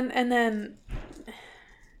 it's fun, and then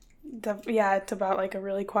it's about like a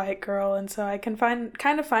really quiet girl, and so I can find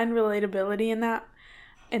relatability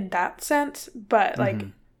in that sense, but like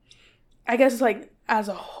I guess like as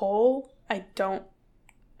a whole I don't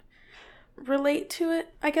relate to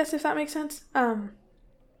it, I guess, if that makes sense.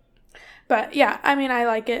 But yeah, I mean, I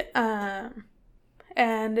like it,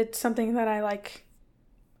 and it's something that I like.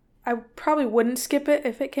 I probably wouldn't skip it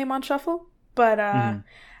if it came on shuffle, but I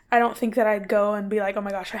don't think that I'd go and be like, oh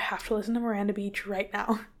my gosh, I have to listen to Miranda Beach right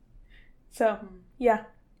now. So yeah,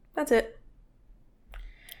 that's it.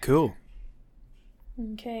 Cool.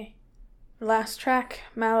 Okay. Last track,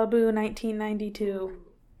 Malibu 1992.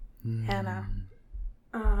 Hannah.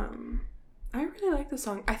 I really like the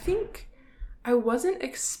song. I think I wasn't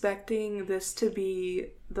expecting this to be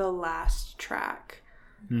the last track.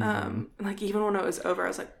 Like, even when it was over, I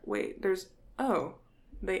was like, wait,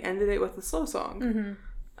 they ended it with a slow song.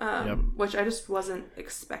 Which I just wasn't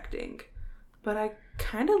expecting. But I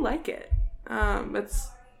kind of like it. It's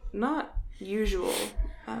not usual.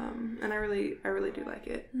 And I really do like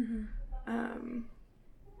it.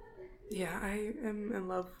 Yeah, I am in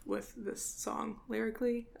love with this song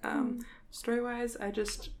lyrically. Story-wise, I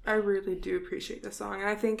really do appreciate the song. And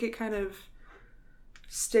I think it kind of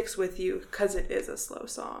sticks with you because it is a slow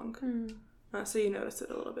song. So you notice it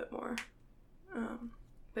a little bit more.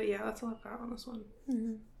 But yeah, that's all I've got on this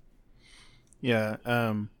one. Yeah,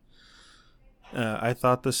 I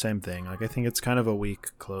thought the same thing. Like, I think it's kind of a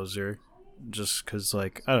weak closer. Just because,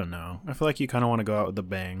 like, I don't know. I feel like you kind of want to go out with a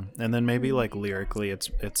bang. And then maybe, like, lyrically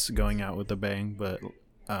it's going out with a bang. But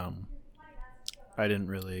I didn't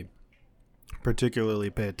really particularly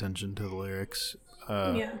pay attention to the lyrics.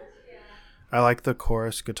 I like the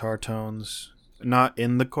chorus guitar tones. Not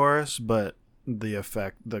in the chorus, but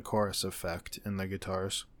the chorus effect in the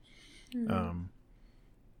guitars. And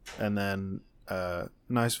then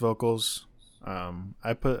nice vocals.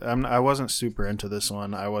 I wasn't super into this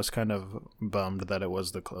one. I was kind of bummed that it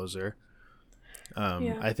was the closer.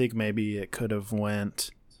 I think maybe it could have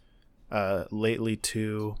went Lately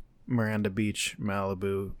to Miranda Beach,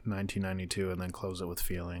 Malibu, 1992, and then close it with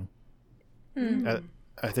Feeling. I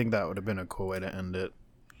think that would have been a cool way to end it.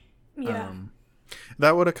 Yeah.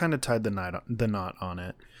 That would have kind of tied the knot on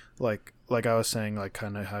it. Like I was saying, like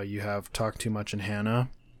kind of how you have Talk Too Much and Hannah.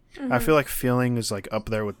 I feel like Feeling is like up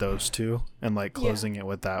there with those two, and like closing it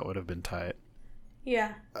with that would have been tight.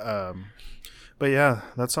 Yeah. But yeah,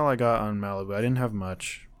 that's all I got on Malibu. I didn't have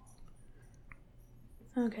much.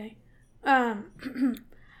 Okay.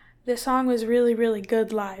 This song was really, really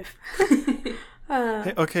good live.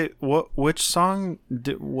 Hey, okay, which song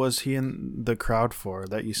was he in the crowd for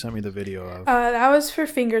that you sent me the video of? That was for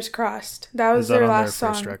Fingers Crossed. That was their last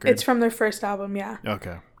song. First record? It's from their first album, yeah.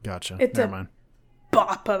 Okay, gotcha. It's Never mind.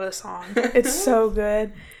 Bop of a song. It's so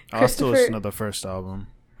good. I'll still listen to the first album.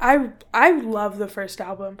 I love the first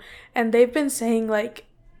album, and they've been saying like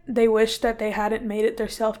they wish that they hadn't made it their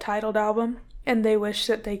self-titled album, and they wish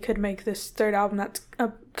that they could make this third album that's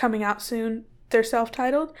coming out soon their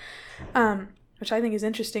self-titled, which I think is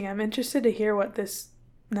interesting. I'm interested to hear what this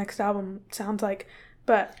next album sounds like.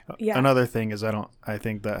 But yeah, another thing is I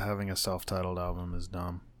think that having a self-titled album is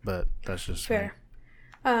dumb, but that's just fair.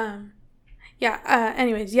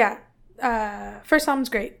 Anyways, first album's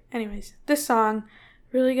great. Anyways, this song,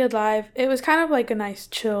 really good live. It was kind of like a nice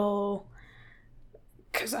chill,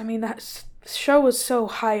 because I mean that show was so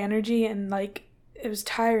high energy and like it was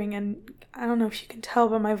tiring, and I don't know if you can tell,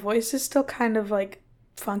 but my voice is still kind of like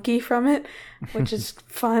funky from it, which is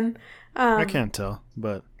fun. I can't tell,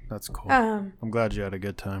 but that's cool. I'm glad you had a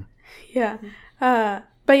good time. Yeah.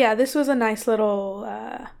 But yeah, this was a nice little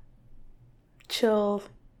chill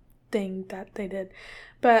thing that they did.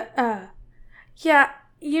 But yeah,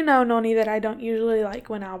 you know, Noni, that I don't usually like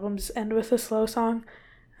when albums end with a slow song.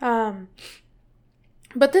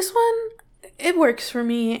 But this one, it works for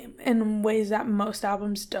me in ways that most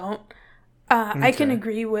albums don't. Okay. I can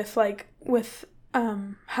agree with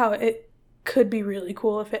how it could be really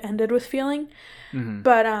cool if it ended with Feeling. Mm-hmm.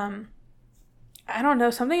 But I don't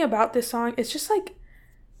know, something about this song, it's just like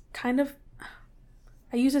kind of,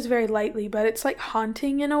 I use this very lightly, but it's like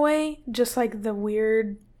haunting in a way, just like the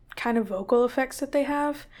weird kind of vocal effects that they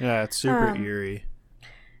have. Yeah, it's super eerie.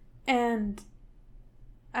 And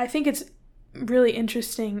I think it's really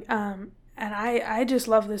interesting, and I just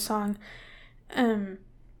love this song.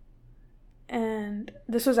 And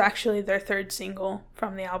this was actually their third single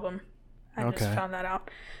from the album. I just found that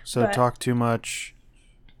out. So Talk Too Much,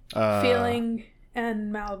 Feeling,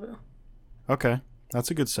 and Malibu. Okay,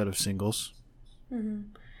 that's a good set of singles.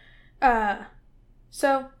 Mm-hmm.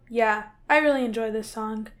 So yeah, I really enjoy this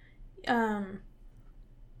song. But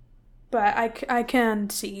I can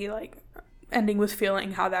see like ending with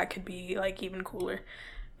Feeling, how that could be like even cooler.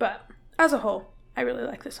 But as a whole, I really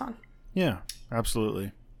like this song. Yeah,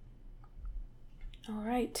 absolutely. All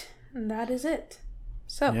right, and that is it.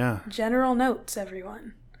 So, general notes,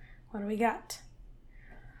 everyone. What do we got?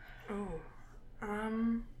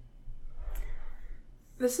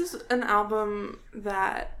 This is an album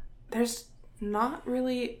that there's not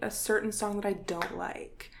really a certain song that I don't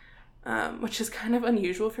like, which is kind of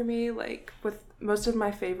unusual for me. Like with most of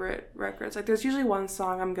my favorite records, like there's usually one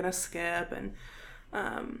song I'm gonna skip, and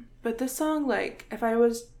but this song, like if I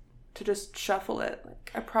was to just shuffle it,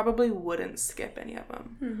 like I probably wouldn't skip any of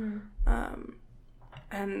them. Mm-hmm.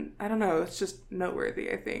 And I don't know, it's just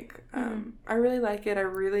noteworthy, I think. I really like it. I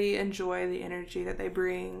really enjoy the energy that they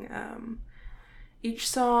bring. Each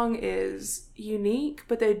song is unique,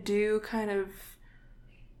 but they do kind of,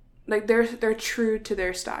 like, they're true to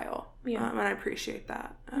their style. Yeah. And I appreciate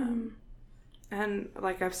that. And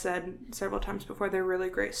like I've said several times before, they're really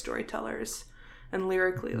great storytellers. And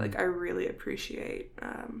lyrically, like, I really appreciate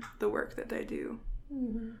the work that they do.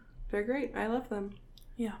 Mm-hmm. They're great. I love them.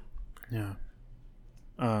 Yeah. Yeah.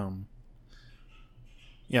 I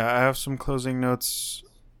have some closing notes.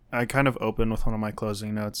 I kind of opened with one of my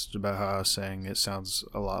closing notes about how I was saying it sounds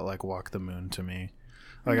a lot like Walk the Moon to me.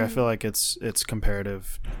 Like, I feel like it's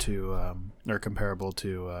comparative to, or comparable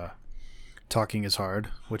to, Talking Is Hard,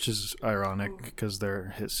 which is ironic because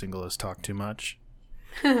their hit single is Talk Too Much.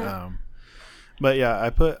 But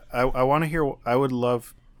yeah, I want to hear, I would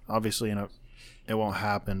love, obviously, it won't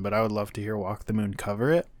happen, but I would love to hear Walk the Moon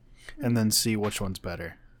cover it and then see which one's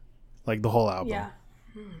better. Like the whole album. Yeah.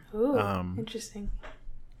 Ooh, interesting.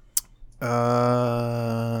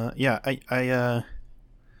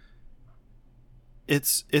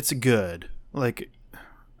 It's good. Like,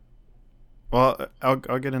 well, I'll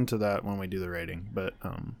get into that when we do the rating, but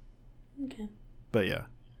okay. But yeah,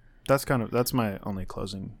 that's my only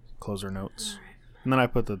closer notes. Right. And then I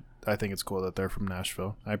think it's cool that they're from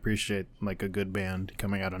Nashville. I appreciate like a good band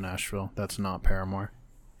coming out of Nashville that's not Paramore.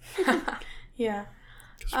 Yeah.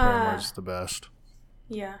 Because Paramore's the best.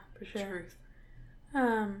 Yeah, for sure. Truth.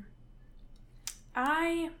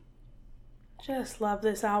 I just love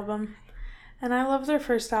this album. And I love their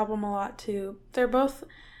first album a lot too. They're both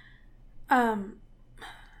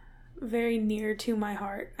very near to my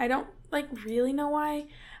heart. I don't really know why.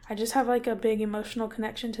 I just have a big emotional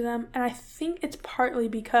connection to them. And I think it's partly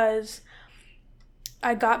because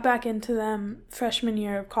I got back into them freshman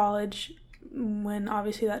year of college, when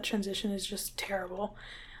obviously that transition is just terrible.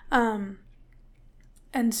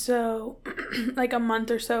 And so a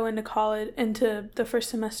month or so into college, into the first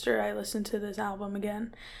semester, I listened to this album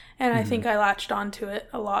again. And I think I latched onto it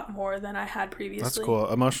a lot more than I had previously. That's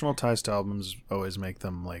cool. Emotional ties to albums always make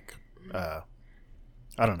them I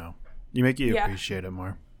don't know. You appreciate it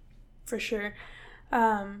more. For sure.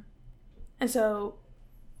 And so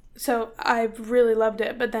I really loved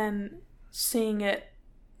it, but then seeing it,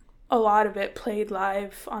 a lot of it played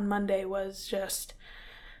live on Monday was just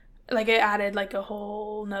it added a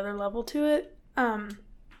whole nother level to it.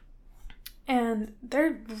 And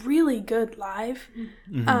they're really good live.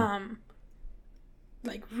 Mm-hmm.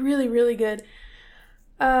 Really, really good.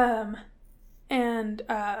 And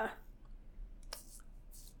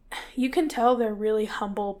you can tell they're really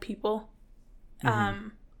humble people.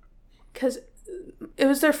 Because it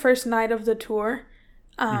was their first night of the tour.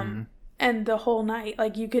 And the whole night,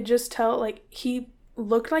 you could just tell, he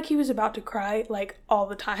looked like he was about to cry, all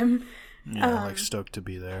the time. Yeah, stoked to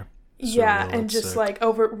be there. Yeah, and just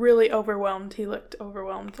really overwhelmed. He looked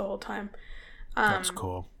overwhelmed the whole time. That's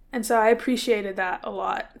cool. And so I appreciated that a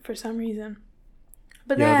lot for some reason.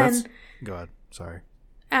 But then, go ahead. Sorry.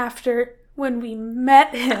 After, when we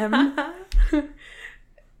met him,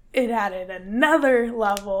 it added another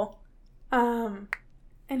level. And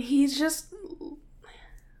he is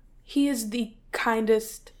the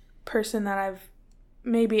kindest person that I've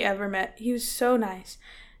maybe ever met. He was so nice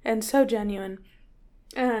and so genuine.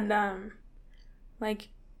 And,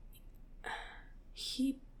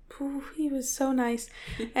 he was so nice.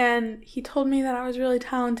 And he told me that I was really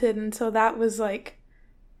talented. And so that was,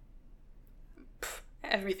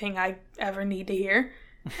 everything I ever need to hear.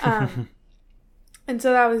 And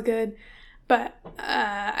so that was good. But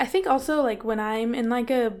I think also, when I'm in, I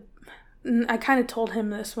kind of told him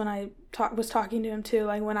this when I was talking to him, too.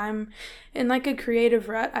 When I'm in, a creative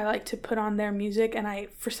rut, I like to put on their music. And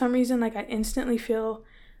for some reason, I instantly feel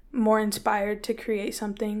more inspired to create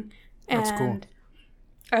something. And that's cool.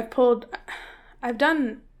 I've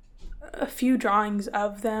done a few drawings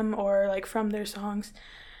of them or, from their songs.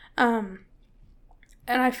 And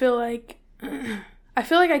I feel like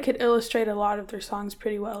I could illustrate a lot of their songs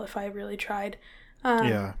pretty well if I really tried.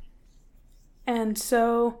 Yeah. And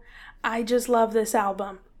so I just love this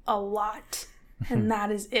album a lot. And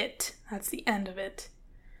that is it. That's the end of it.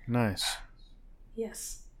 Nice.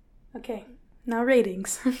 Yes. Okay. Now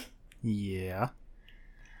ratings. Yeah.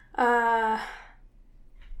 I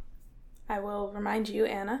will remind you,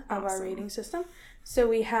 Anna, of our rating system. So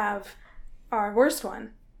we have our worst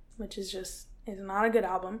one, which is not a good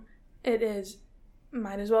album. It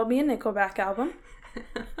might as well be a Nickelback album.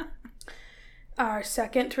 Our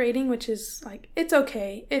second rating, which is it's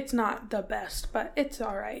okay. It's not the best, but it's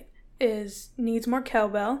alright, is Needs More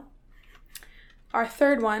Cowbell. Our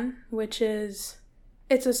third one, which is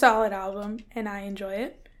it's a solid album and I enjoy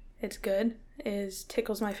it. It's good, is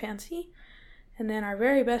Tickles My Fancy. And then our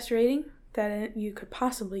very best rating that you could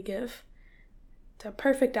possibly give, it's a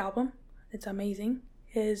perfect album, it's amazing,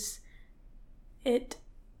 is it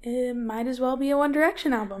might as well be a One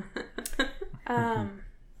Direction album.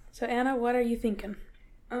 So Anna, what are you thinking?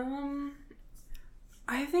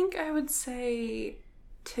 I think I would say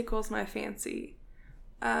Tickles My Fancy.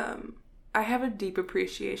 I have a deep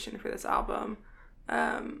appreciation for this album,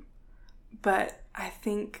 but I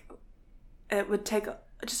think it would take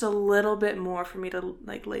just a little bit more for me to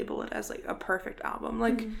label it as a perfect album,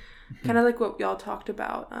 kind of what y'all talked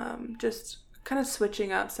about, just kind of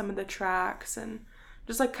switching up some of the tracks and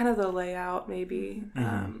just kind of the layout maybe.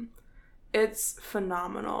 It's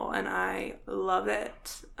phenomenal and I love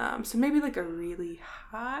it. So maybe a really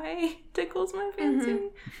high Tickles My Fancy,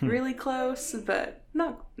 really close, but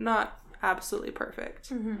not absolutely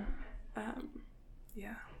perfect.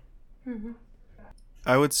 Yeah.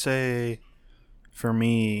 I would say for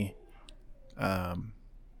me,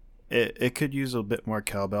 it could use a bit more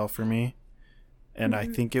cowbell for me. And I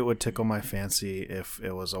think it would tickle my fancy if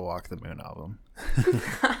it was a Walk the Moon album.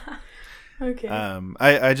 Okay.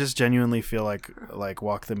 I just genuinely feel like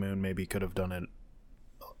Walk the Moon maybe could have done it.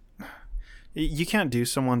 You can't do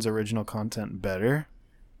someone's original content better,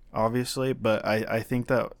 obviously, but I think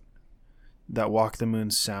that Walk the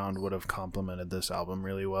Moon's sound would have complemented this album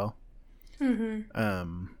really well.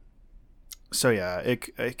 So yeah,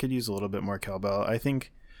 it could use a little bit more cowbell. I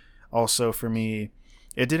think also for me,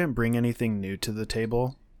 it didn't bring anything new to the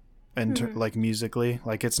table, and like musically,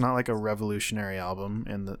 like it's not like a revolutionary album.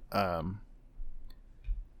 In the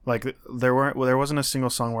like there wasn't a single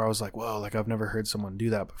song where I was like, whoa, like I've never heard someone do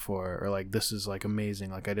that before, or like this is like amazing.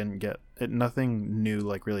 Like I didn't get it. Nothing new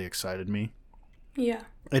like really excited me. Yeah.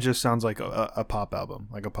 It just sounds like a pop album,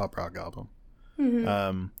 like a pop rock album.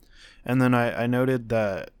 Mm-hmm. And then I noted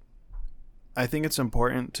that I think it's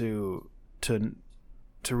important to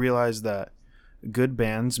realize that good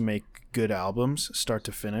bands make good albums start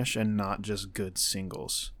to finish and not just good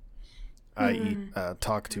singles, i.e.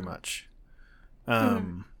 Talk Too Much.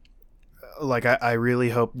 Like I really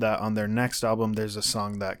hope that on their next album there's a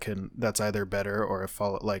song that's either better or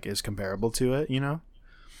is comparable to it, you know?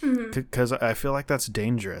 Because I feel like that's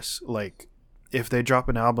dangerous. Like if they drop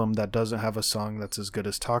an album that doesn't have a song that's as good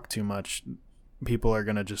as Talk Too Much, people are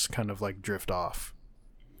gonna just kind of like drift off.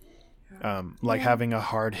 Having a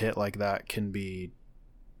hard hit like that can be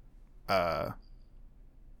a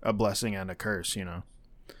blessing and a curse, you know?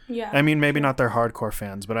 Yeah. I mean, maybe not their hardcore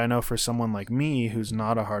fans, but I know for someone like me who's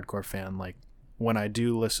not a hardcore fan, like when I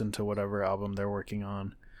do listen to whatever album they're working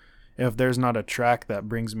on, if there's not a track that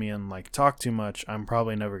brings me in like Talk Too Much, I'm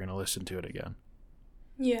probably never going to listen to it again.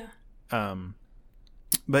 Yeah.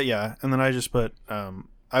 But yeah, and then I just put,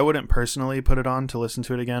 I wouldn't personally put it on to listen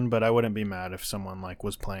to it again, but I wouldn't be mad if someone like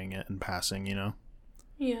was playing it in passing, you know?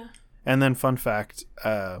 Yeah. And then fun fact,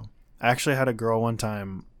 I actually had a girl one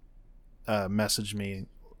time message me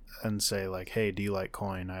and say like, hey, do you like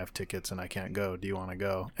Coin? I have tickets and I can't go. Do you want to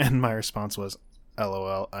go? And my response was,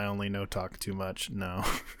 LOL, I only know Talk Too Much. No.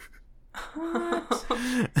 What?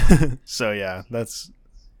 So yeah, that's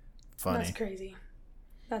funny. That's crazy.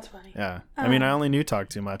 That's funny. Yeah. I mean, I only knew Talk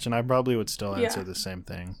Too Much, and I probably would still answer the same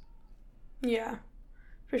thing. Yeah,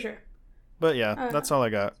 for sure. But yeah, that's all I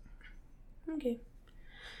got. Okay.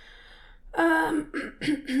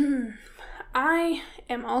 I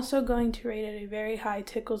am also going to rate it a very high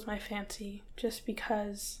Tickles My Fancy, just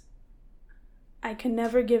because I can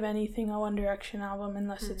never give anything a One Direction album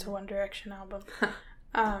unless it's a One Direction album.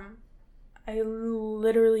 I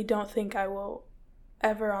literally don't think I will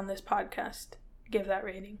ever on this podcast give that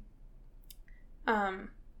rating.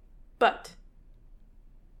 But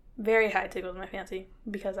very high Tickles My Fancy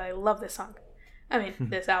because I love this song. I mean,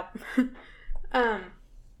 this album.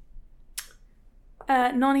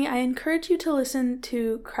 Noni, I encourage you to listen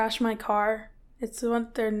to Crash My Car. It's the one,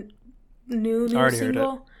 their new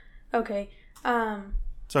single. Okay.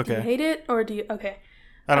 It's okay. Do you hate it or do you? Okay.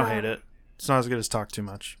 I don't hate it. It's not as good as Talk Too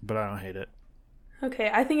Much, but I don't hate it.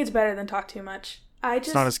 Okay, I think it's better than Talk Too Much.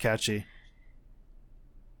 It's not as catchy.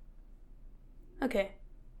 Okay.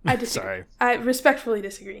 I disagree. Sorry. I respectfully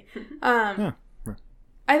disagree. I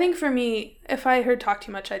think for me, if I heard Talk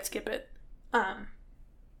Too Much, I'd skip it.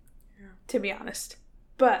 To be honest.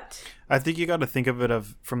 But I think you got to think of it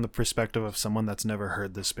from the perspective of someone that's never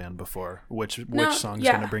heard this band before. Which song's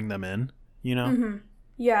going to bring them in, you know? Mm-hmm.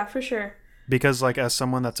 Yeah, for sure. Because like as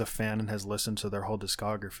someone that's a fan and has listened to their whole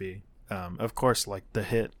discography, of course, like the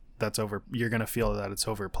hit you're going to feel that it's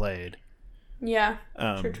overplayed. Yeah.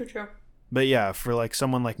 True. But yeah, for like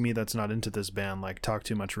someone like me that's not into this band, like Talk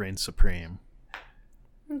Too Much reigns supreme.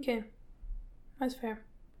 Okay. That's fair.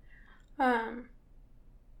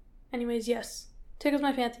 Anyways, yes. Tickles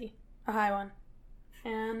My Fancy. A high one.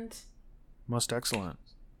 And most excellent.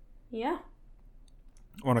 Yeah.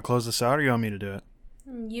 Want to close this out or you want me to do it?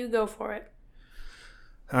 You go for it.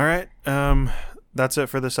 All right. That's it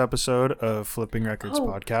for this episode of Flipping Records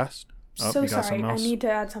podcast. So sorry. I need to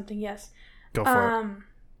add something. Yes. Go for it.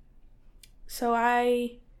 So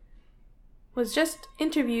I was just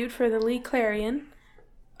interviewed for the Lee Clarion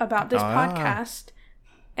about this podcast,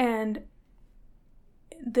 and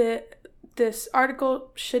this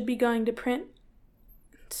article should be going to print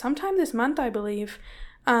sometime this month, I believe.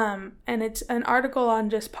 And it's an article on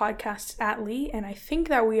just podcasts at Lee, and I think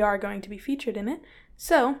that we are going to be featured in it.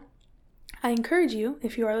 So I encourage you,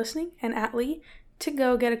 if you are listening and at Lee, to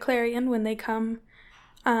go get a Clarion when they come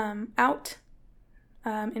out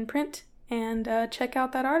in print and check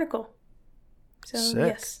out that article. So, sick.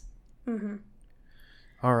 Yes. Mm-hmm.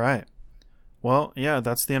 All right. Well, yeah,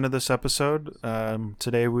 that's the end of this episode.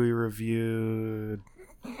 Today we reviewed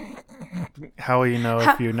How You Know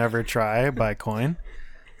If You Never Try by Coin.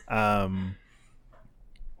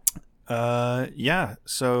 Yeah,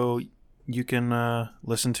 so you can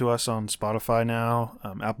listen to us on Spotify now,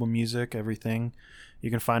 Apple Music, everything. You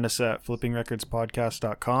can find us at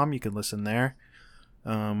flippingrecordspodcast.com. You can listen there.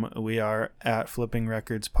 We are at Flipping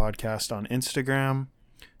Records Podcast on Instagram.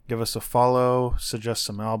 Give us a follow, suggest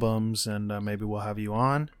some albums, and maybe we'll have you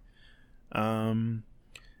on.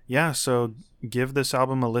 yeah, so give this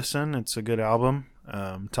album a listen. It's a good album.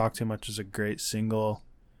 Talk Too Much is a great single.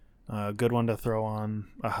 Good one to throw on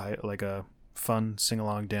a fun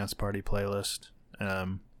sing-along dance party playlist.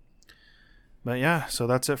 But yeah, so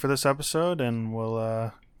that's it for this episode, and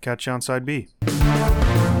we'll catch you on side B.